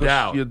 No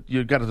doubt.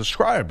 You got to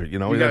describe it. You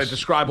got to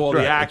describe all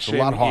the action.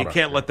 It's a lot harder. You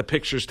can't let the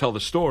pictures tell the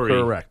story.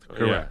 Correct.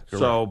 Yeah.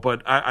 So,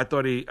 but I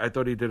thought he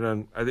did.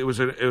 It was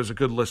a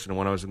good listen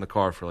when I was in the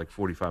car for like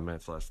 45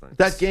 minutes last night.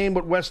 That game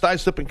with West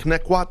Islip and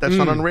Connecticut, that's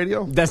not on the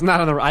radio. That's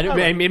not on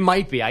the. It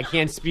might be. I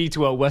can't speak to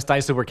what West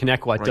Islip or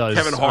Connecticut does.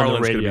 Kevin Harlan's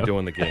going to be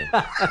doing the game.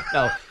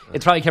 No,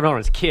 it's probably Kevin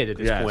Harlan's kid at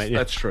this point. Yeah,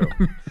 that's true.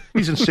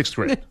 He's in 6th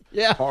grade.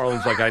 Yeah,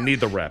 Harlan's like, I need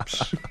the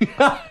reps.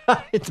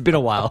 It's been a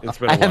while.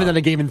 I haven't done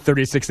a game in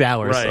 36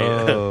 hours. Right.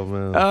 Oh,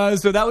 man.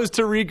 So that was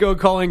Tirico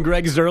calling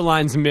Greg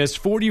Zuerlein's miss.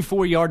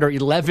 44-yarder,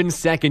 11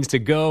 seconds to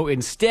go.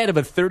 Instead of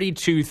a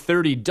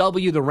 32-30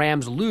 W, the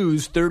Rams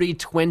lose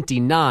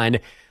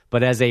 30-29.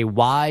 But as a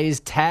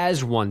wise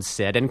Taz once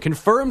said, and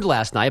confirmed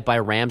last night by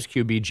Rams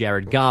QB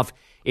Jared Goff,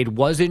 it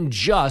wasn't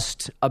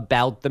just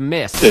about the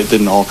miss. It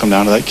didn't all come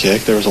down to that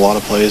kick. There was a lot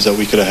of plays that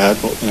we could have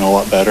had, a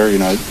lot better.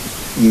 A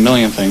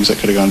million things that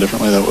could have gone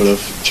differently that would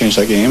have changed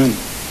that game, and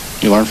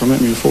you learn from it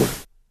and move forward.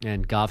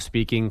 And Goff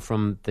speaking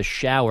from the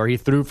shower. He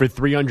threw for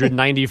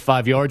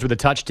 395 yards with a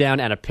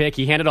touchdown and a pick.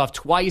 He handed off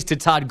twice to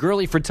Todd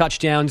Gurley for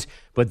touchdowns,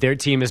 but their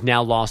team has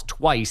now lost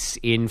twice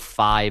in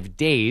 5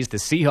 days. The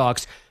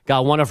Seahawks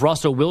got one of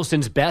Russell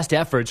Wilson's best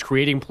efforts,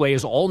 creating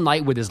plays all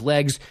night with his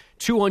legs,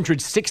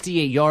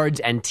 268 yards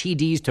and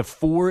TDs to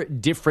 4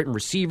 different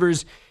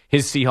receivers.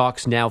 His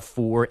Seahawks now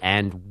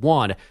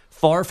 4-1.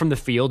 Far from the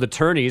field,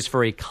 attorneys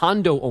for a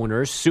condo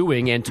owner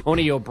suing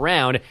Antonio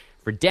Brown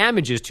for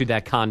damages to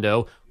that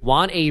condo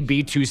want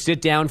AB to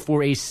sit down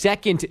for a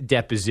second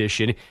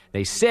deposition.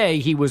 They say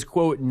he was,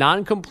 quote,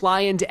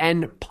 non-compliant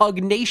and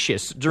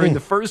pugnacious during the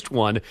first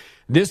one.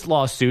 This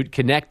lawsuit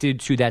connected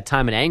to that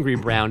time an angry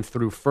Brown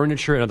threw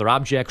furniture and other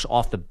objects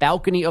off the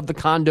balcony of the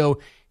condo,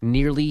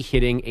 nearly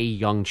hitting a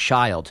young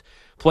child.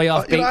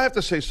 Playoff. I have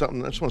to say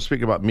something. I just want to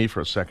speak about me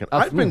for a second.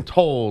 I've been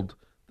told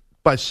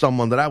by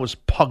someone that I was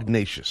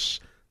pugnacious.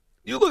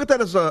 You look at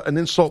that as an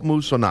insult,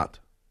 Moose, or not?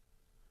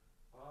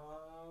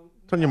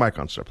 Turn your mic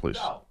on, sir, please.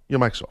 No. Your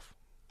mic's off.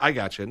 I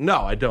got you.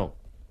 No, I don't.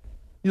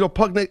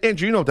 Pugnacious.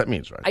 Andrew, you know what that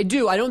means, right? I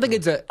do. I don't think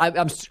it's a.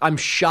 I'm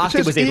shocked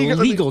it was a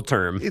legal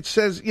term. It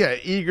says,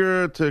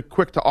 eager to,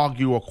 quick to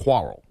argue or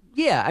quarrel.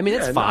 Yeah, I mean,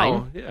 that's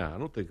fine. No, I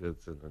don't think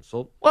it's an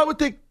insult. Well, I would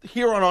think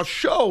here on our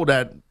show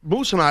that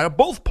Moose and I are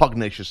both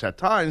pugnacious at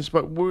times,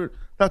 but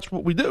that's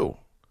what we do.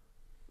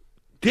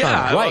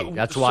 Yeah, right.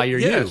 That's why you're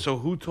you. So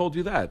who told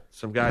you that?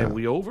 Some guy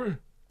we over?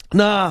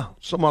 Nah,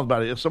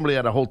 somebody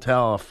at a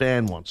hotel, a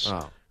fan once.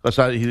 Oh.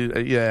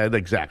 Yeah,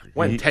 exactly.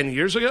 When, 10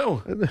 years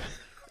ago?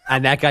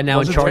 And that guy now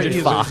in charge of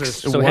Fox,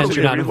 so hence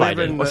you're not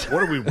invited. What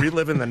are we,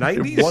 reliving the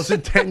 90s? It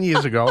wasn't 10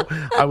 years ago.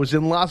 I was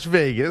in Las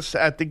Vegas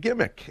at the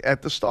Gimmick,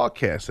 at the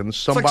StarCast, and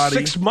somebody... It's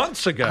like 6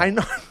 months ago. I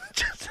know.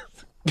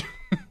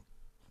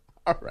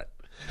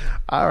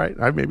 All right.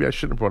 Maybe I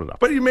shouldn't have brought it up.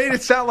 But you made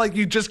it sound like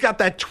you just got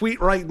that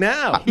tweet right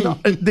now. No,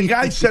 the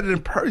guy said it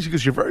in person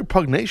because you're very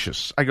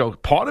pugnacious. I go,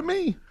 pardon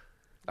me?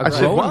 I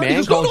said, what? He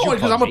goes, no,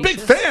 because I'm a big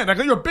fan. I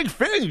go, you're a big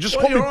fan. You just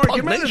call me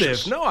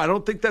pugnacious. No, I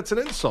don't think that's an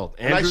insult.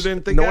 Andrew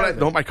didn't think that.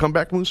 Know my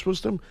comeback moves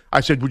was him?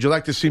 I said, would you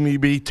like to see me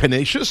be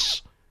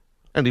tenacious?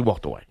 And he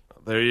walked away.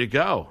 There you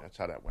go. That's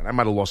how that went. I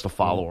might have lost a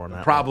follower on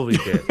that. Probably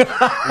did.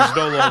 He's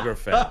no longer a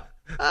fan.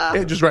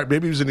 Yeah, just right.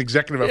 Maybe he was an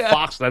executive at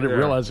Fox and I didn't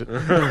realize it.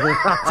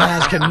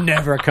 Taz can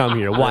never come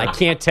here. Why? I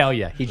can't tell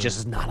you. He just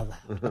is not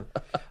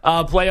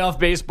allowed. Playoff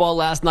baseball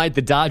last night.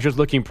 The Dodgers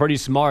looking pretty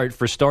smart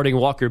for starting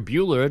Walker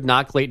Buehler,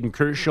 not Clayton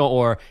Kershaw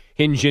or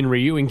Hyun-Jin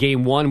Ryu in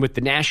Game 1 with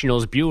the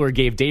Nationals. Buehler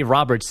gave Dave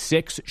Roberts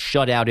 6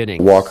 shutout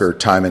innings. Walker,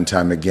 time and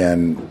time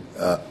again,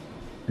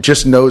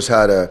 just knows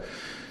how to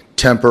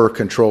temper,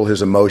 control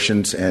his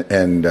emotions,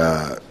 and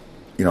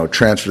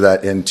transfer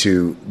that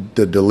into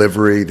the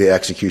delivery, the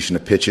execution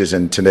of pitches.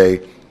 And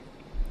today,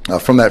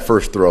 from that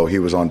first throw, he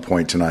was on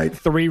point tonight.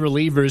 3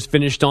 relievers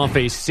finished off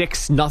a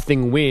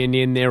 6-0 win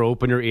in their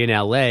opener in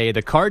L.A.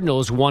 The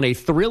Cardinals won a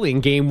thrilling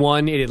Game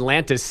 1 in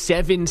Atlanta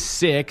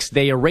 7-6.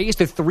 They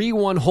erased a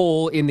 3-1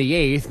 hole in the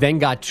 8th, then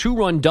got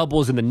 2-run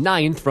doubles in the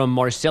 9th from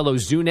Marcelo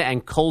Zuna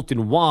and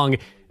Colton Wong,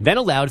 then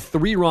allowed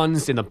 3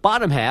 runs in the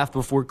bottom half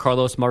before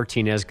Carlos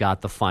Martinez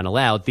got the final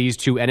out. These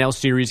 2 NL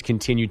series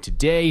continue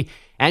today.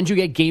 And you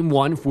get Game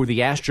 1 for the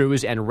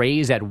Astros and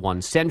Rays at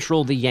 1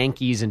 Central, the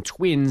Yankees and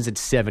Twins at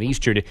 7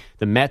 Eastern.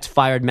 The Mets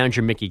fired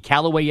manager Mickey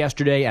Callaway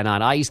yesterday, and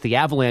on ice, the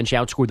Avalanche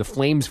outscored the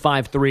Flames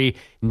 5-3.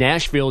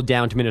 Nashville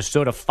down to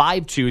Minnesota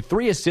 5-2.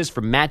 3 assists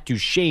from Matt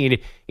Duchene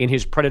in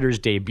his Predators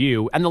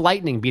debut. And the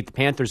Lightning beat the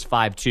Panthers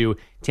 5-2.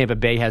 Tampa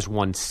Bay has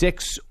won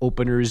 6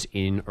 openers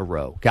in a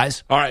row.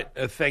 Guys? All right.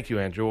 Thank you,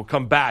 Andrew. We'll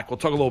come back. We'll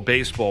talk a little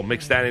baseball,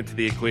 mix that into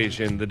the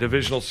equation. The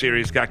divisional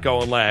series got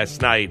going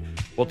last night.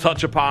 We'll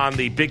touch upon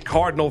the big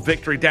Cardinal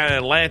victory down in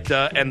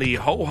Atlanta and the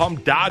ho-hum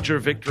Dodger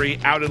victory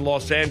out in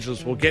Los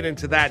Angeles. We'll get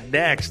into that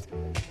next.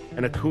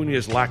 And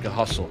Acuna's lack of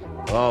hustle.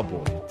 Oh,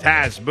 boy.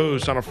 Taz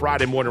Moose on a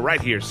Friday morning right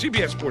here,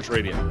 CBS Sports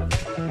Radio.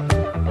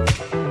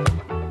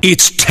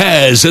 It's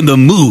Taz and the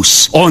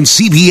Moose on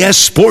CBS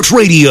Sports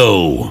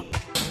Radio.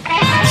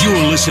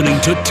 You're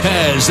listening to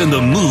Taz and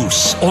the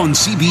Moose on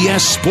CBS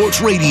Sports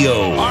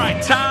Radio. All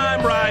right,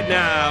 time right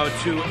now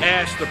to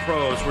Ask the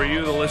Pros, where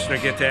you, the listener,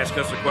 get to ask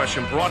us a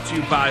question brought to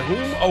you by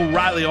whom?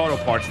 O'Reilly Auto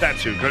Parts.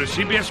 That's who. Go to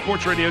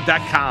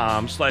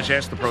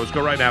cbssportsradio.com/askthepros.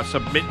 Go right now.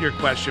 Submit your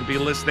question. Be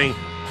listening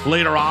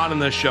later on in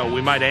the show.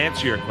 We might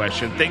answer your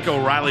question. Think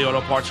O'Reilly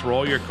Auto Parts for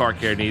all your car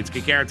care needs.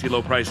 Get guaranteed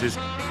low prices.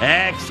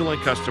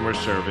 Excellent customer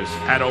service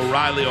at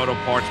O'Reilly Auto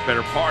Parts.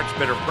 Better parts,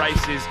 better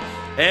prices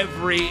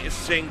every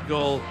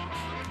single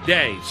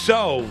day.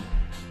 So,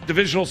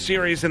 divisional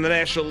series in the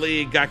National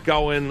League got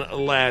going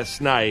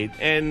last night.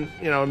 And,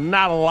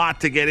 not a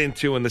lot to get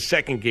into in the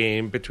second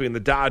game between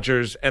the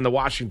Dodgers and the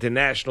Washington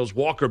Nationals.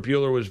 Walker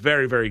Buehler was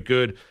very, very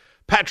good.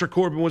 Patrick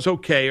Corbin was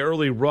okay,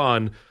 early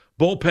run.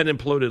 Bullpen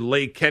imploded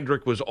late.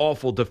 Kendrick was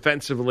awful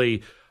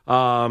defensively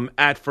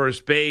at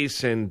first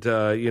base. And,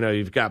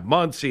 you've got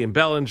Muncy and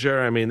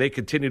Bellinger. I mean, they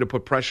continue to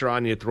put pressure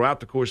on you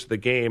throughout the course of the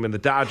game. And the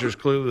Dodgers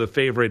clearly the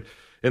favorite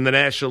in the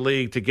National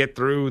League to get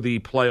through the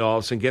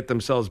playoffs and get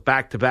themselves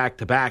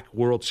back-to-back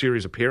World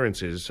Series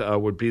appearances.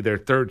 Would be their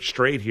 3rd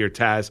straight here,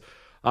 Taz.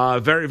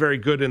 Very, very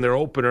good in their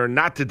opener.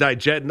 Not to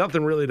digest,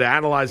 nothing really to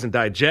analyze and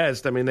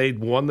digest. I mean, they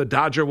won the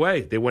Dodger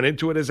way. They went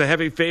into it as a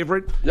heavy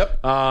favorite.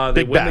 Yep.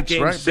 They win bats, the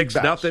game right?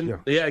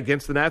 6-0. Yeah,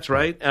 against the Nats,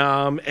 right?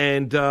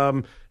 And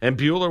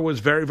Buehler was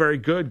very, very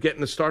good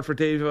getting the start for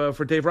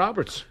Dave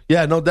Roberts.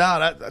 Yeah, no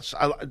doubt.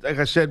 Like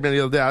I said, man,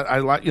 the other day, I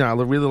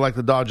really like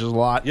the Dodgers a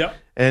lot. Yep.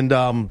 And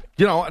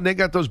they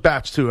got those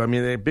bats too. I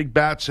mean, they had big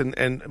bats, and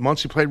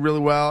Muncy played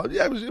really well.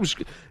 Yeah, it was.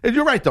 And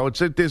you're right though.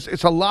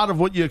 It's a lot of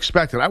what you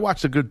expected. I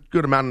watched a good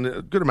amount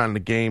of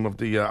the game of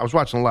the. I was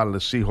watching a lot of the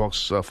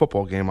Seahawks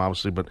football game,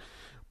 obviously, but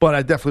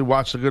I definitely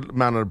watched a good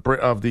amount of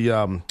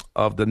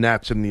the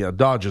Nats and the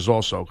Dodgers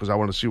also because I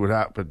want to see what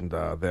happened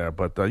there.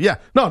 But they're.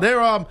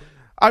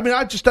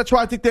 That's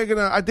why I think they're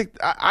gonna.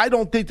 I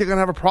don't think they're gonna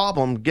have a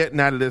problem getting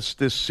out of this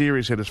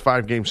series here, this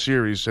 5-game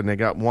series, and they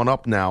got one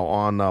up now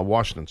on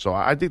Washington. So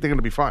I think they're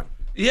gonna be fine.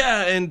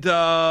 Yeah, and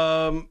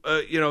and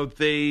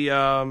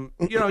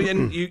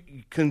you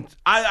can.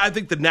 I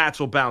think the Nats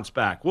will bounce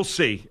back. We'll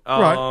see.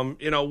 Right.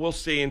 We'll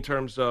see in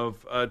terms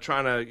of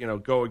trying to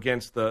go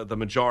against the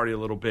majority a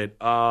little bit.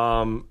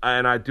 And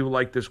I do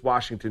like this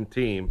Washington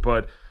team,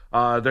 but.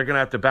 They're going to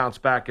have to bounce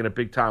back in a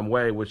big-time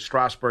way with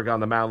Strasburg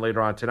on the mound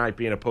later on tonight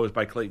being opposed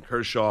by Clayton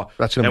Kershaw.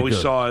 That's going to be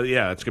good.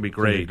 It's going to be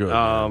great.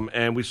 Good,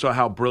 and we saw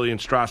how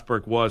brilliant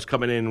Strasburg was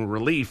coming in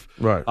relief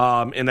right.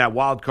 In that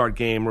wild card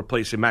game,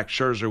 replacing Max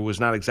Scherzer, who was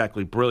not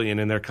exactly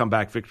brilliant in their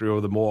comeback victory over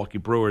the Milwaukee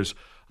Brewers.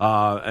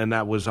 And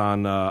that was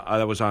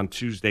on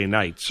Tuesday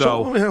night.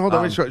 So hold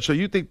on. So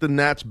you think the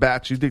Nats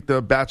bats? You think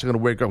the bats are going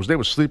to wake up? Because they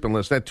were sleeping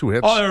last. They had 2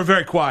 hits. Oh, they were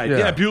very quiet.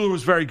 Yeah, Buehler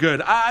was very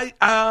good. I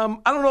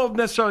don't know if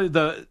necessarily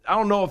I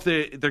don't know if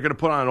they're going to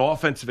put on an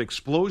offensive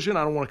explosion.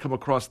 I don't want to come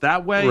across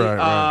that way.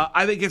 Right.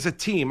 I think as a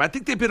team, I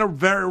think they've been a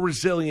very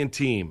resilient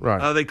team.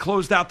 Right. They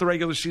closed out the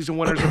regular season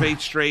winners of 8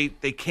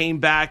 straight. They came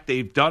back.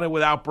 They've done it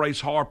without Bryce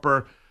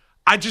Harper.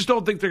 I just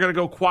don't think they're going to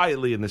go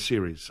quietly in the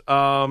series.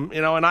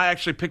 And I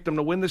actually picked them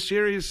to win the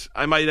series.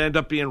 I might end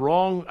up being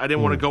wrong. I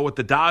didn't want to go with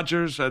the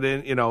Dodgers. I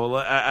didn't,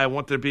 I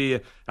want to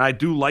be. I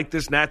do like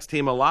this Nats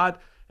team a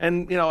lot.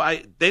 And,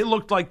 they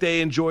looked like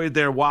they enjoyed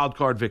their wild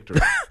card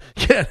victory.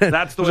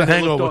 That's the way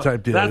they looked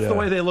type deal. That's the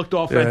way they looked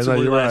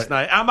offensively last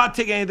night. I'm not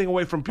taking anything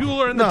away from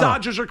Bueller, and the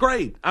Dodgers are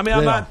great. I mean,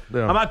 I'm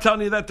not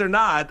telling you that they're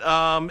not.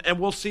 And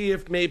we'll see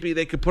if maybe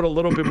they could put a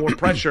little bit more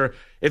pressure.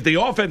 If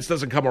the offense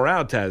doesn't come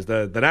around, Taz,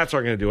 the Nats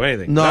aren't going to do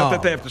anything. No. Not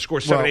that they have to score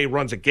 7-8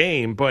 runs a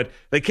game, but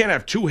they can't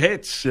have 2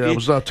 hits. Yeah, it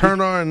was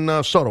Turner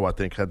and Soto, I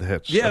think, had the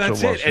hits. Yeah,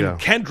 that's it. And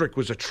Kendrick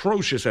was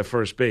atrocious at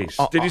first base.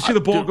 Did you see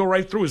the ball go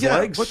right through his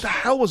legs? What the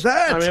hell was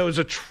that? I mean, it was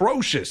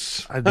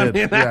atrocious. I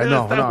did.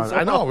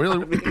 I know.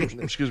 Really,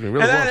 excuse me.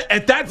 Really was.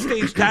 At that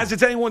stage, Taz,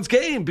 it's anyone's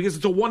game because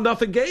it's a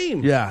 1-0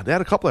 game. Yeah, they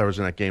had a couple errors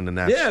in that game, the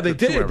Nats. Yeah, they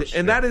did.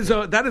 And that is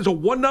a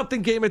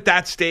 1-0 game at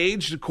that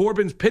stage.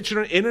 Corbin's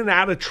pitching in and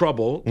out of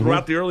trouble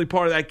throughout the early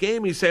part of that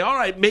game. You say, all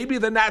right, maybe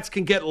the Nats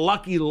can get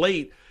lucky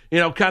late,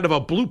 kind of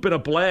a bloop and a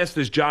blast,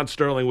 as John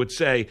Sterling would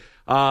say.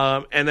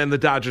 And then the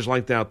Dodgers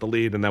lengthened out the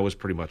lead, and that was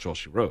pretty much all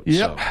she wrote.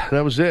 Yep,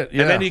 that was it.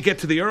 Yeah. And then you get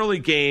to the early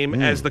game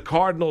as the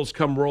Cardinals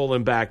come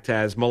rolling back,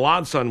 Taz.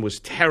 Melanson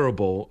was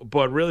terrible,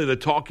 but really the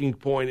talking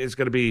point is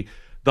going to be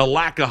the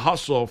lack of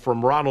hustle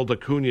from Ronald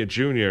Acuna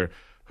Jr.,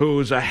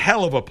 who's a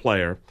hell of a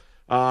player.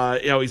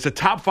 He's a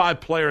top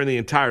 5 player in the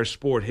entire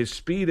sport. His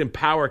speed and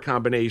power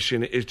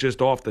combination is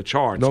just off the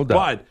charts. No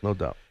doubt.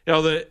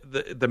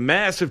 The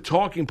massive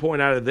talking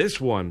point out of this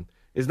one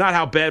is not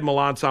how bad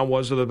Melanson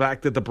was, or the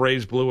fact that the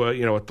Braves blew a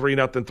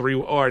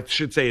 3-0, or I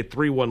should say a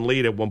 3-1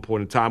 lead at one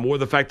point in time, or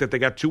the fact that they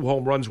got 2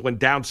 home runs, went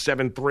down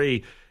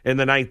 7-3 in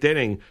the 9th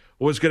inning,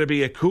 was going to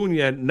be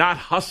Acuna not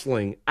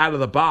hustling out of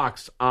the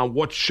box on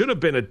what should have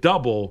been a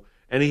double,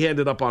 and he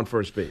ended up on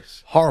first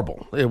base.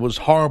 Horrible. It was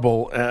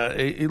horrible.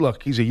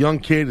 Look, he's a young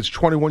kid. He's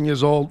 21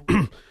 years old.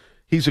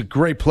 He's a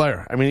great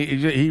player. I mean,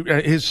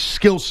 his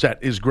skill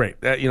set is great.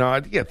 He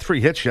had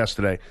 3 hits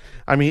yesterday.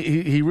 I mean,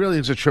 he really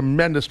is a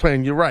tremendous player.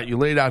 And you're right. You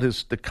laid out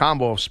the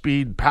combo of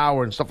speed,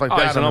 power, and stuff like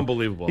that. He's an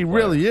unbelievable player. He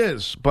really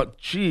is. But,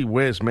 gee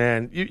whiz,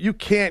 man, you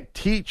can't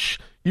teach.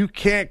 You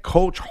can't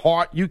coach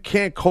heart. You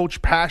can't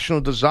coach passion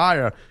or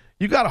desire.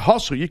 You got to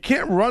hustle. You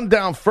can't run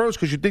down first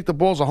because you think the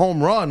ball's a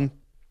home run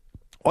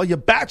or your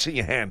bat's in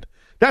your hand.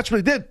 That's what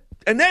he did.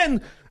 And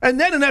then in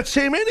that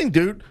same inning,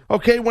 dude,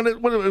 okay, when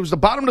it was the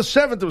bottom of the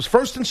 7th, it was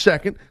 1st and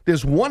 2nd.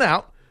 There's 1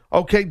 out.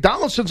 Okay,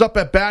 Donaldson's up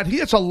at bat. He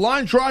hits a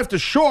line drive to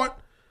short.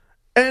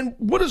 And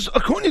what is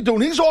Acuna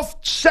doing? He's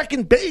off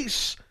second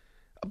base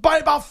by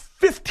about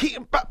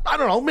 15, I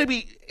don't know,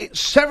 maybe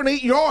 7,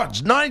 8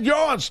 yards, 9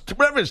 yards,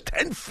 whatever it is,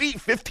 10 feet,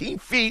 15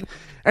 feet.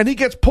 And he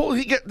gets pulled.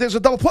 There's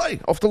a double play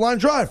off the line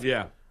drive.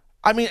 Yeah.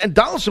 I mean, and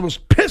Donaldson was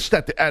pissed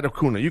at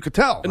Acuna. You could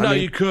tell. No,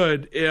 you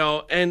could.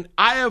 And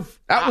that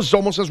was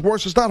almost as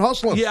worse as not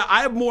hustling. Yeah,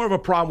 I have more of a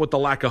problem with the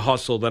lack of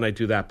hustle than I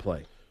do that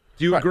play.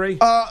 Do you agree?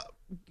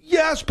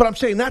 Yes, but I'm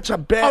saying that's a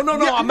bad. Oh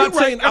no, I'm not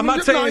saying. I'm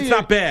not saying it's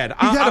not bad.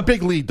 He had a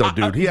big lead, though,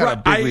 dude. He had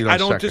a big lead. I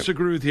don't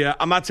disagree with you.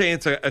 I'm not saying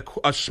it's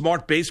a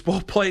smart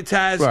baseball play,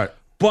 Taz. Right.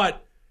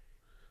 But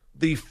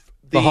the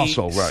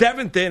hustle, right.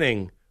 7th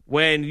inning,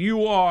 when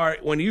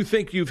you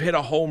think you've hit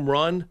a home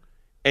run,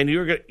 and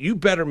you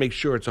better make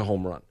sure it's a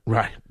home run.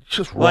 Right.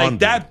 Just run.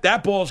 Like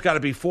that ball's got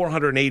to be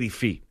 480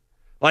 feet.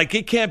 Like,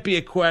 it can't be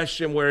a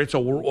question where it's a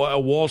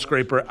wall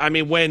scraper. I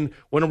mean, when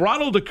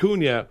Ronald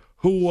Acuna,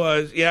 who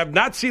was, you have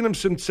not seen him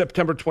since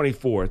September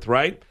 24th,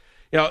 right?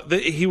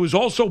 He was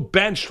also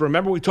benched,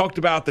 remember we talked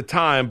about at the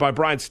time, by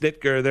Brian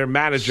Snitker, their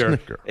manager,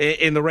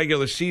 in the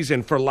regular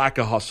season for lack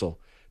of hustle.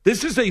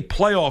 This is a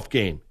playoff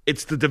game.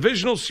 It's the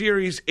divisional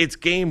series. It's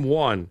game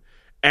 1.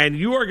 And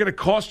you are going to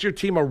cost your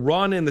team a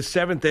run in the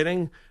 7th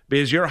inning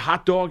because you're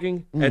hot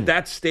dogging at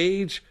that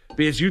stage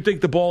because you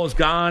think the ball is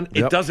gone.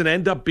 It doesn't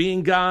end up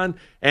being gone.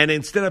 And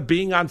instead of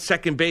being on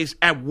second base,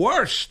 at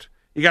worst,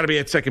 you got to be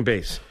at second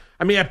base.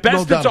 I mean, at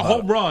best, it's a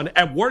home run.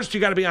 At worst, you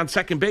got to be on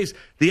second base.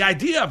 The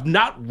idea of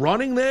not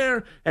running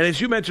there, and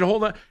as you mentioned,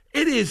 hold on,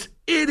 it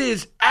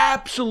is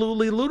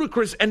absolutely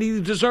ludicrous, and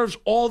he deserves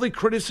all the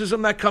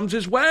criticism that comes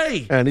his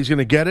way. And he's going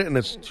to get it, and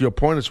it's, to your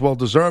point, it's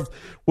well-deserved.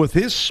 With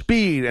his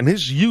speed and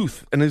his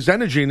youth and his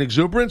energy and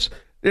exuberance,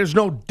 there's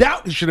no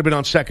doubt he should have been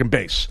on second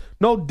base.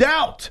 No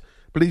doubt.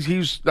 But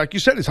he's like you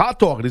said, he's hot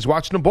dogging. He's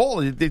watching the ball.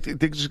 He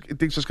thinks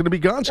it's going to be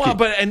Gonski. Well,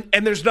 but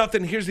and there's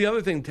nothing. Here's the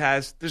other thing,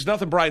 Taz. There's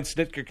nothing Brian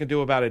Snitker can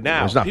do about it now.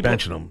 No, he's not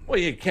benching him. Well,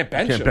 you can't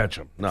bench him. Can't bench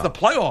him. No. It's the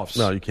playoffs.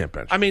 No, you can't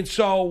bench him. I mean,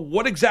 so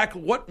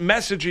what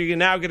message are you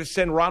now going to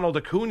send Ronald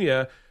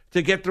Acuna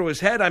to get through his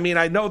head? I mean,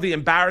 I know the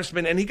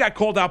embarrassment, and he got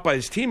called out by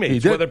his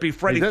teammates, whether it be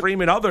Freddie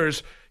Freeman,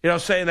 others,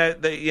 saying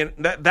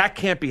that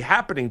can't be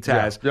happening,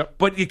 Taz. Yeah, yep.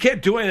 But you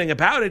can't do anything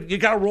about it. You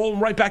got to roll him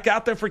right back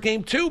out there for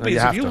game 2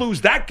 because if you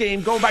lose that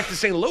game, going back to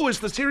St. Louis,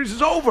 the series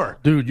is over.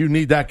 Dude, you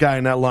need that guy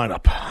in that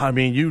lineup. I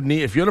mean,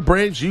 if you're the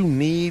Braves, you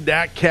need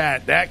that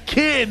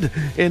kid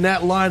in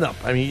that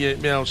lineup. I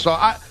mean, so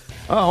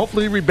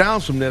hopefully he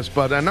rebounds from this,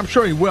 and I'm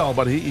sure he will,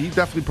 but he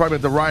definitely probably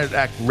had the riot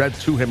act read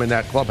to him in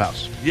that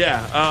clubhouse.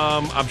 Yeah,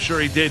 I'm sure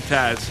he did,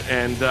 Taz,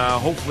 and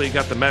hopefully he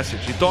got the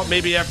message. He thought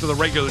maybe after the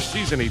regular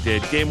season he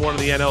did. Game 1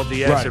 of the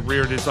NLDS, It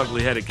reared its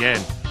ugly head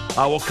again.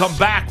 We'll come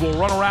back. We'll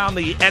run around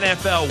the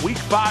NFL Week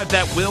 5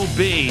 that will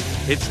be.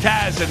 It's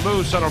Taz and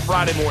Moose on a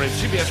Friday morning,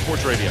 CBS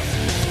Sports Radio.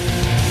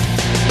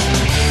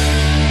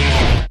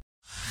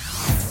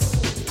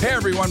 Hey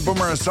everyone,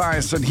 Boomer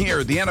Esiason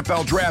here. The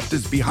NFL draft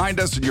is behind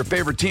us and your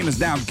favorite team is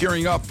now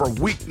gearing up for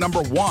week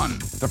number 1.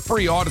 The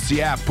free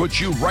Odyssey app puts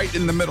you right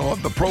in the middle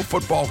of the pro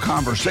football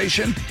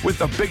conversation with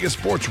the biggest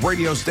sports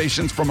radio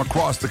stations from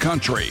across the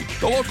country.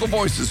 The local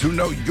voices who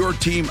know your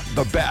team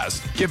the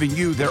best, giving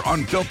you their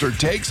unfiltered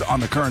takes on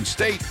the current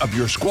state of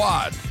your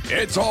squad.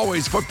 It's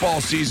always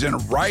football season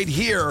right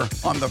here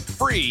on the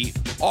free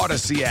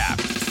Odyssey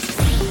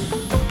app.